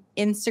time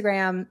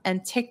Instagram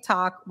and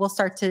TikTok will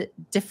start to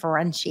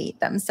differentiate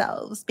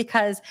themselves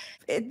because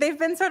they've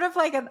been sort of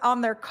like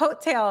on their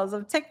coattails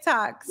of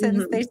TikTok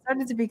since they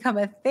started to become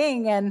a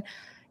thing. And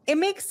it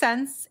makes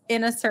sense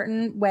in a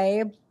certain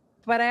way.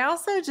 But I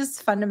also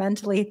just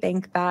fundamentally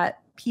think that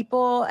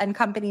people and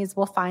companies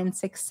will find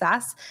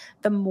success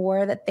the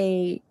more that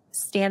they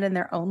stand in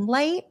their own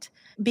light,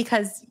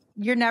 because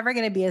you're never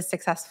going to be as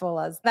successful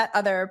as that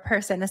other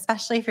person,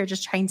 especially if you're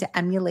just trying to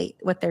emulate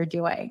what they're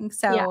doing.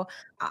 So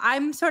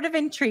I'm sort of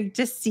intrigued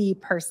to see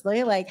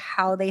personally, like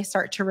how they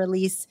start to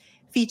release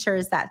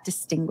features that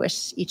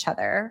distinguish each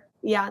other.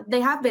 Yeah,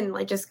 they have been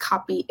like just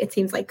it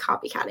seems like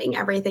copycatting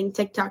everything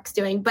TikTok's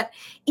doing. But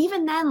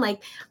even then,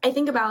 like I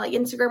think about like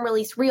Instagram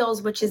released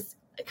Reels, which is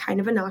kind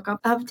of a knockoff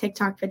of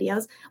TikTok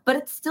videos, but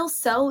it's still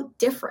so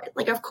different.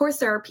 Like, of course,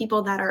 there are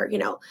people that are,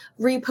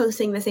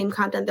 reposting the same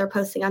content they're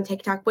posting on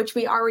TikTok, which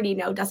we already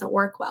know doesn't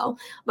work well.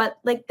 But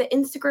like the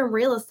Instagram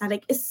reel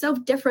aesthetic is so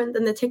different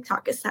than the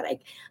TikTok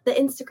aesthetic. The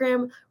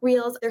Instagram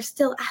reels, they're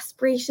still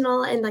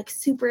aspirational and like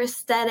super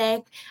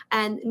aesthetic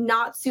and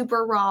not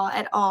super raw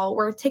at all,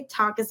 where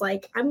TikTok is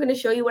like, I'm going to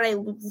show you what I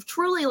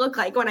truly look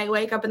like when I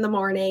wake up in the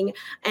morning,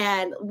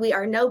 and we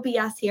are no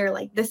BS here.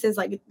 Like, this is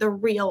like the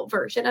real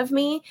version of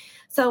me.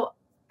 So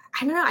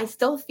I don't know. I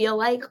still feel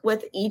like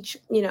with each,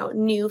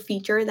 new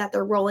feature that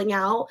they're rolling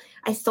out,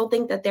 I still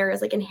think that there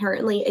is like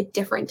inherently a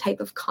different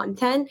type of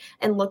content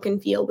and look and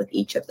feel with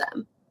each of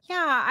them.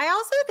 Yeah, I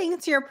also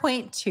think to your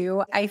point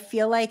too, I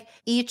feel like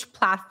each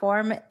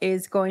platform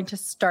is going to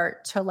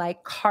start to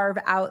like carve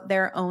out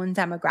their own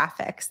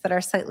demographics that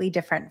are slightly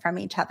different from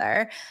each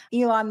other.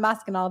 Elon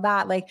Musk and all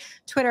that, like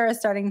Twitter is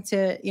starting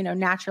to,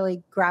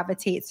 naturally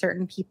gravitate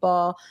certain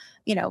people,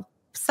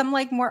 some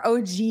like more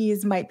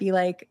OGs might be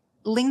like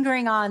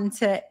lingering on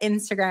to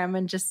Instagram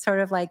and just sort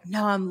of like,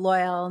 no, I'm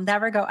loyal,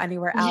 never go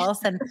anywhere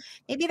else. And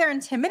maybe they're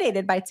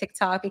intimidated by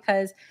TikTok,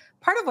 because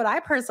part of what I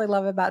personally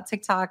love about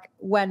TikTok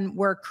when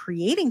we're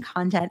creating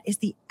content is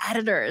the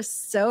editor is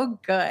so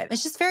good.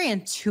 It's just very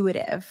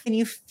intuitive. And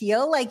you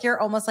feel like you're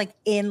almost like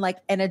in like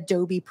an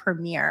Adobe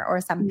Premiere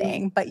or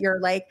something, but you're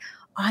like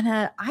on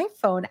an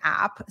iPhone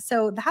app.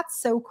 So that's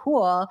so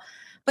cool.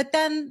 But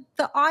then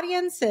the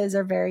audiences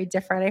are very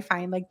different. I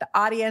find like the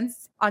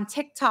audience on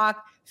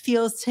TikTok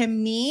feels to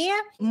me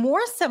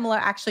more similar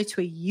actually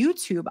to a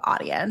YouTube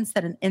audience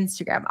than an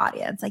Instagram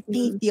audience. Like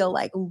they feel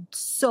like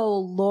so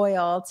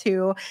loyal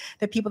to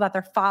the people that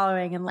they're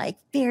following and like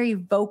very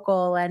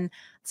vocal. And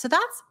so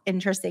that's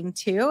interesting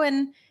too.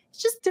 And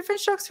it's just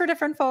different strokes for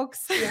different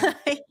folks,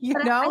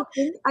 Yeah.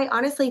 I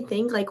honestly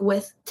think like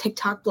with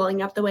TikTok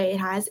blowing up the way it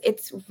has,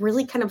 it's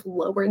really kind of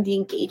lowered the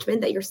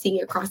engagement that you're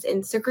seeing across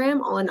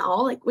Instagram all in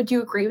all. Like, would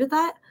you agree with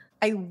that?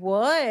 I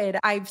would.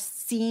 I've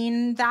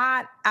seen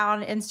that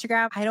on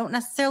Instagram. I don't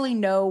necessarily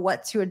know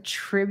what to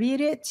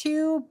attribute it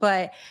to,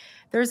 but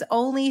there's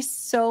only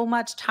so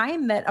much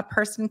time that a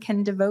person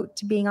can devote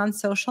to being on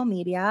social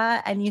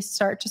media, and you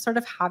start to sort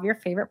of have your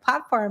favorite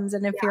platforms.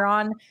 And if you're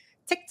on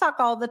TikTok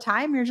all the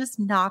time, you're just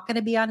not going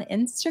to be on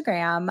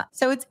Instagram.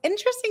 So it's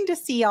interesting to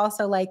see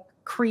also like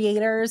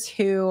creators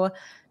who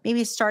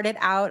maybe started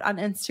out on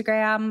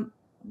Instagram,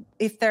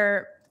 if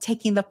they're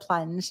taking the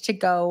plunge to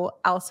go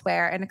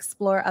elsewhere and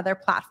explore other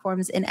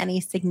platforms in any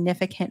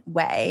significant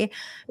way.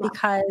 Yeah.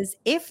 Because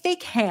if they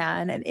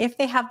can, and if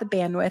they have the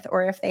bandwidth,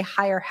 or if they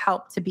hire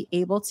help to be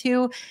able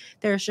to,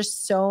 there's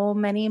just so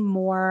many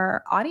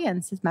more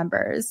audience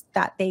members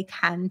that they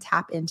can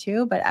tap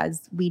into. But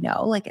as we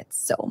know, like it's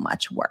so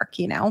much work,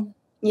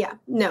 Yeah,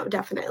 no,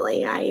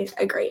 definitely. I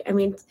agree. I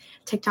mean,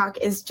 TikTok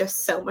is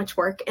just so much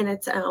work in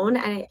its own.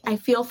 I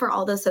feel for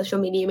all those social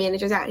media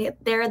managers out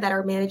there that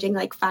are managing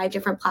like 5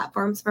 different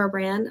platforms for a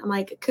brand. I'm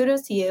like,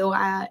 kudos to you.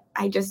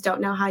 I just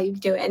don't know how you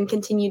do it and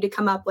continue to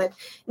come up with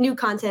new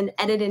content,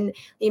 edit in,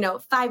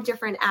 5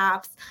 different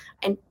apps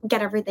and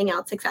get everything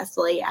out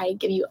successfully. I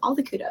give you all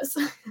the kudos.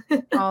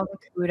 All the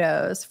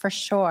kudos for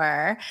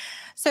sure.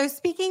 So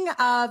speaking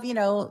of,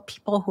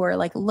 people who are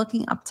like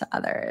looking up to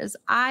others,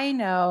 I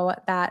know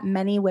that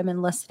many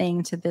women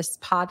listening to this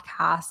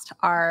podcast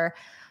are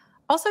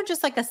also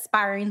just like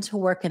aspiring to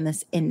work in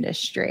this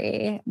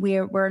industry.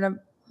 We're in a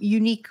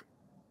unique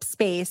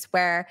space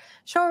where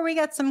sure, we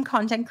get some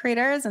content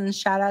creators, and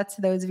shout out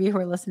to those of you who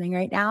are listening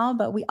right now,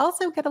 but we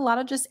also get a lot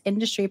of just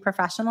industry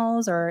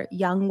professionals or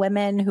young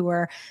women who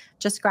are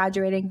just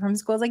graduating from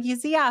schools like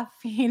UCF,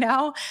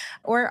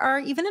 or are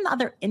even in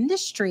other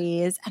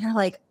industries and are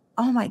like,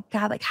 oh my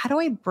God, like how do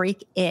I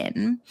break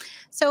in?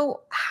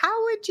 So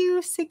how would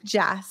you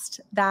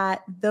suggest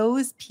that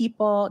those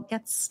people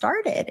get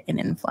started in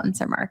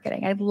influencer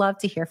marketing? I'd love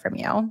to hear from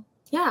you.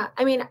 Yeah,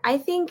 I mean, I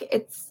think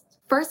it's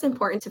first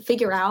important to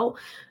figure out,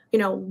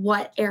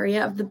 what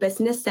area of the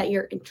business that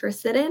you're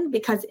interested in,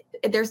 because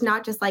there's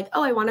not just like,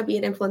 oh, I want to be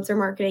in influencer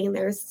marketing. And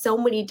there's so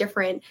many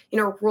different,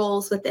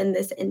 roles within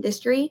this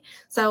industry.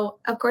 So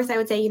of course I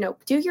would say,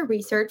 do your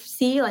research,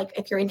 see like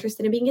if you're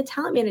interested in being a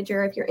talent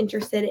manager, if you're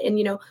interested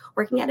in,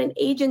 working at an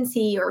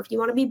agency, or if you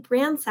want to be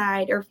brand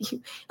side, or if you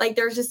like,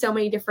 there's just so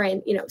many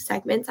different,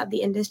 segments of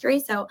the industry.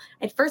 So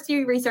I'd first do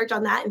your research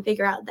on that and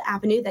figure out the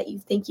avenue that you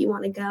think you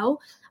want to go.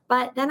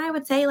 But then I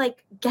would say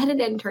like get an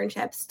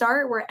internship,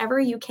 start wherever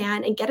you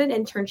can and get an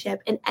internship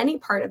in any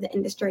part of the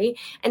industry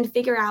and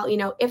figure out,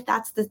 if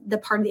that's the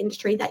part of the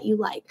industry that you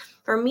like.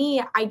 For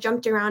me, I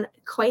jumped around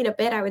quite a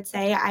bit. I would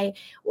say I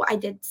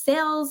did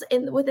sales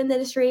within the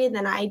industry,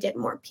 then I did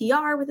more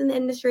PR within the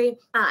industry,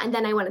 and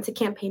then I went into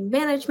campaign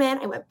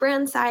management. I went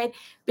brand side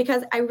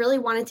because I really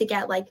wanted to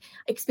get like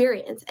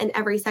experience in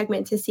every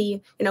segment to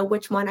see,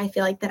 which one I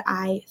feel like that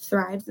I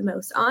thrive the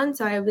most on.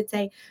 So I would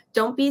say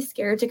don't be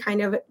scared to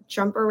kind of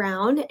jump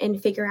around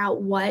and figure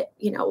out what,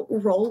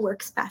 role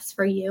works best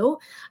for you.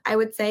 I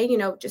would say,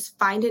 just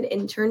find an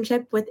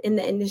internship within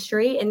the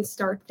industry and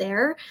start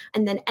there.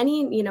 And then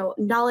any,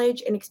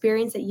 knowledge and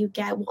experience that you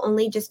get will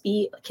only just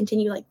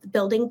continue like the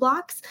building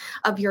blocks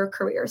of your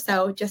career.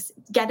 So just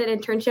get an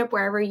internship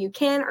wherever you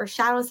can, or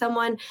shadow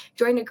someone,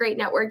 join a great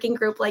networking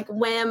group like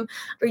WIM,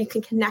 where you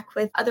can connect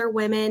with other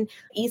women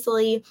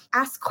easily.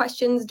 Ask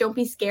questions. Don't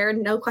be scared.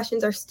 No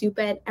questions are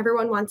stupid.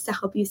 Everyone wants to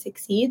help you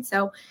succeed.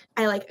 So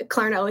I like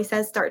Klarna always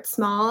says, start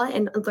small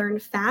and learn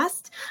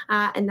fast.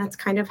 And that's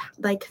kind of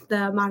like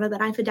the motto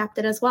that I've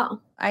adapted as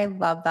well. I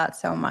love that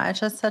so much.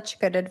 That's such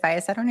good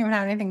advice. I don't even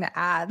have anything to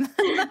add.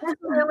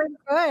 That's really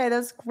good.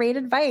 That's great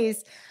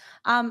advice.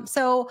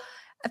 So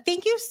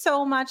thank you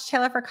so much,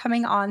 Taylor, for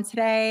coming on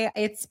today.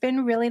 It's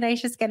been really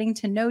nice just getting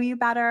to know you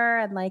better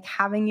and like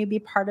having you be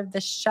part of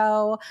the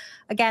show.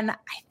 Again,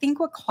 I think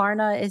what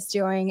Klarna is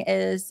doing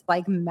is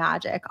like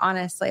magic,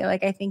 honestly.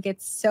 Like, I think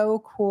it's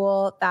so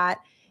cool that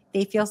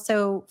they feel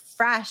so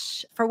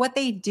fresh for what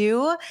they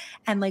do,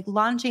 and like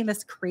launching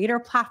this creator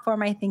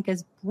platform, I think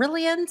is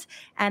brilliant.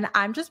 And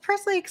I'm just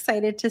personally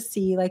excited to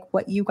see like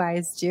what you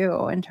guys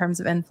do in terms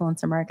of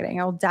influencer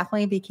marketing. I'll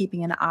definitely be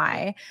keeping an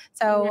eye.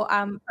 So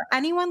for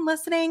anyone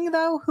listening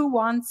though, who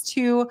wants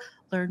to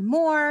learn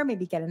more,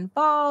 maybe get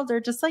involved,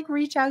 or just like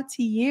reach out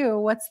to you,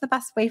 what's the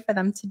best way for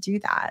them to do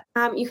that?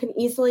 You can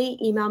easily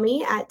email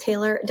me at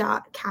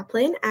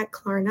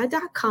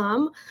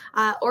taylor.kaplan@klarna.com,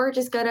 or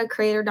just go to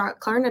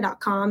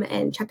creator.klarna.com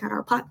and check out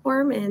our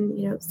platform and,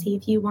 see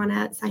if you want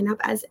to sign up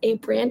as a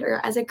brand or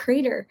as a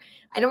creator.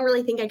 I don't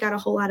really think I got a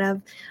whole lot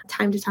of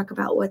time to talk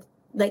about what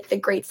like the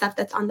great stuff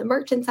that's on the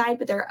merchant side,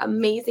 but there are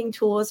amazing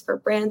tools for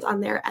brands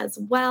on there as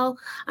well.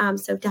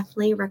 So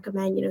definitely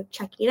recommend,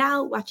 checking it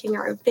out, watching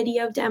our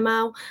video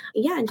demo.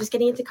 And just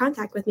getting into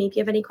contact with me if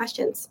you have any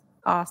questions.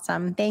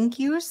 Awesome. Thank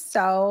you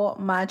so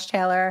much,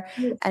 Taylor.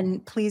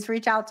 And please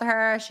reach out to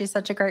her. She's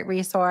such a great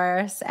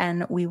resource,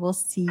 and we will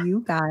see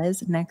you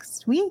guys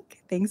next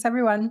week. Thanks,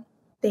 everyone.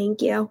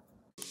 Thank you.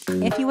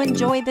 If you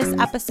enjoyed this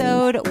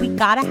episode, we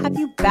gotta have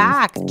you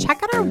back.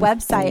 Check out our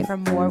website for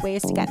more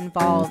ways to get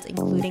involved,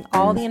 including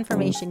all the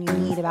information you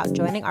need about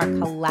joining our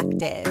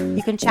collective.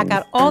 You can check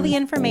out all the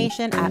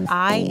information at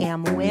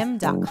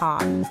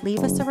iamwim.com.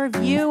 Leave us a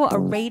review, a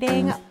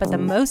rating, but the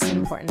most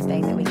important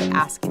thing that we could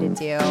ask you to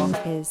do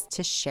is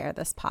to share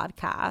this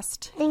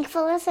podcast. Thanks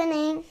for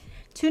listening.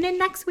 Tune in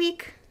next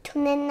week.